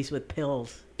sci-fi movies with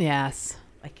pills. Yes.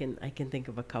 I can think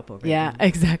of a couple. Right now.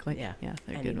 Exactly. Yeah.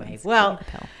 They're good ones. Well,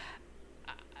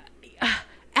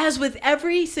 as with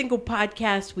every single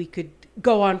podcast, we could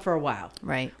go on for a while.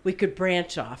 Right. We could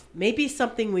branch off. Maybe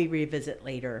something we revisit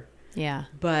later. Yeah.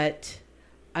 But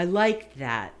I like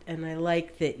that. And I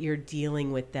like that you're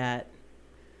dealing with that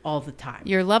all the time.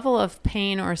 Your level of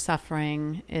pain or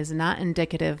suffering is not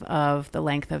indicative of the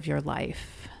length of your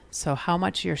life. So how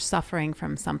much you're suffering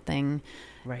from something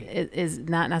is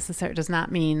not necessary. Does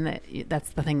not mean that that's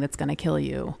the thing that's going to kill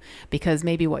you, because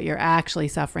maybe what you're actually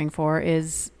suffering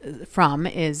is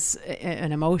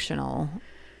an emotional,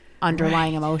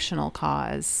 underlying emotional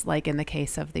cause. Like in the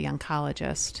case of the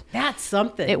oncologist, that's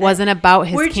something. It wasn't about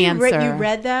his cancer. You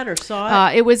read that or saw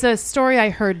it? It was a story I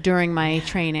heard during my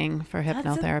training for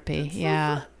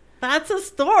hypnotherapy. That's a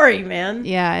story, man.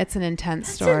 Yeah, it's an intense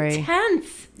story. It's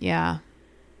intense.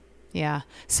 Yeah.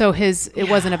 So it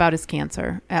wasn't about his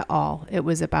cancer at all. It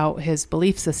was about his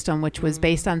belief system, which was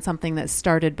based on something that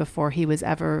started before he was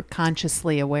ever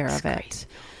consciously aware of it.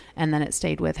 And then it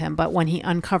stayed with him. But when he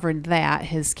uncovered that,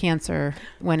 his cancer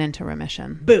went into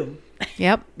remission. Boom.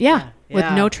 Yep. Yeah.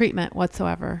 With no treatment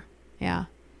whatsoever. Yeah.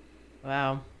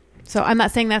 Wow. So I'm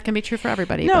not saying that can be true for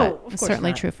everybody, no, but it's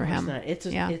certainly true for him.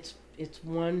 It's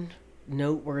one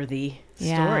noteworthy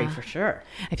story for sure.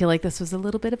 I feel like this was a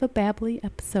little bit of a babbly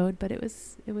episode, but it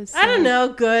was. I don't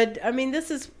know. Good. I mean, this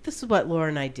is what Laura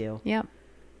and I do. Yep.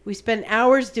 We spend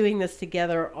hours doing this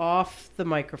together off the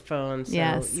microphone,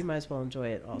 so you might as well enjoy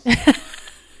it also.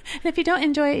 And if you don't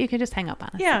enjoy it, you can just hang up on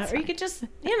us. Yeah, or you could just,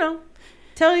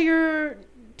 tell your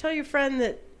friend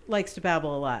that likes to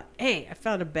babble a lot. Hey, I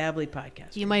found a babbly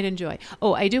podcast. You might enjoy.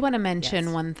 Oh, I do want to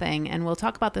mention one thing, and we'll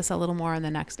talk about this a little more in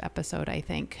the next episode, I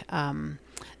think.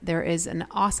 There is an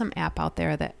awesome app out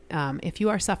there that if you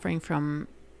are suffering from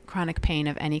chronic pain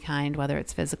of any kind, whether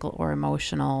it's physical or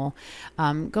emotional,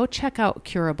 go check out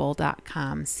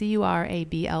curable.com,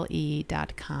 curable.com.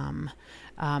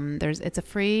 It's a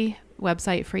free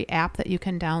website, free app that you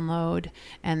can download,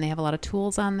 and they have a lot of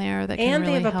tools on there that can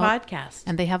really help. And they have a podcast.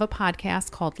 And they have a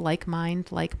podcast called Like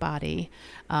Mind, Like Body,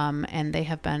 and they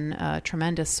have been a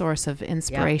tremendous source of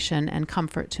inspiration and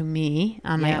comfort to me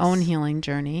on my own healing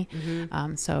journey.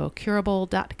 Mm-hmm. So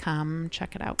curable.com,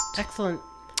 check it out. Excellent.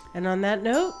 And on that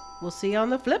note, we'll see you on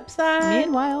the flip side.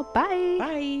 Meanwhile, bye.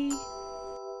 Bye.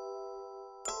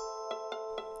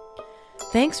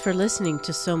 Thanks for listening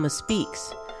to Soma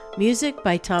Speaks. Music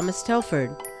by Thomas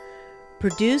Telford.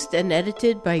 Produced and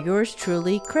edited by yours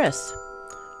truly, Chris.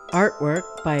 Artwork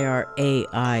by our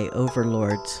AI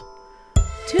overlords.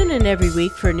 Tune in every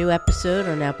week for a new episode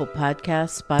on Apple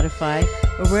Podcasts, Spotify,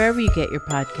 or wherever you get your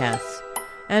podcasts.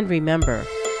 And remember,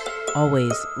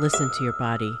 always listen to your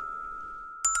body.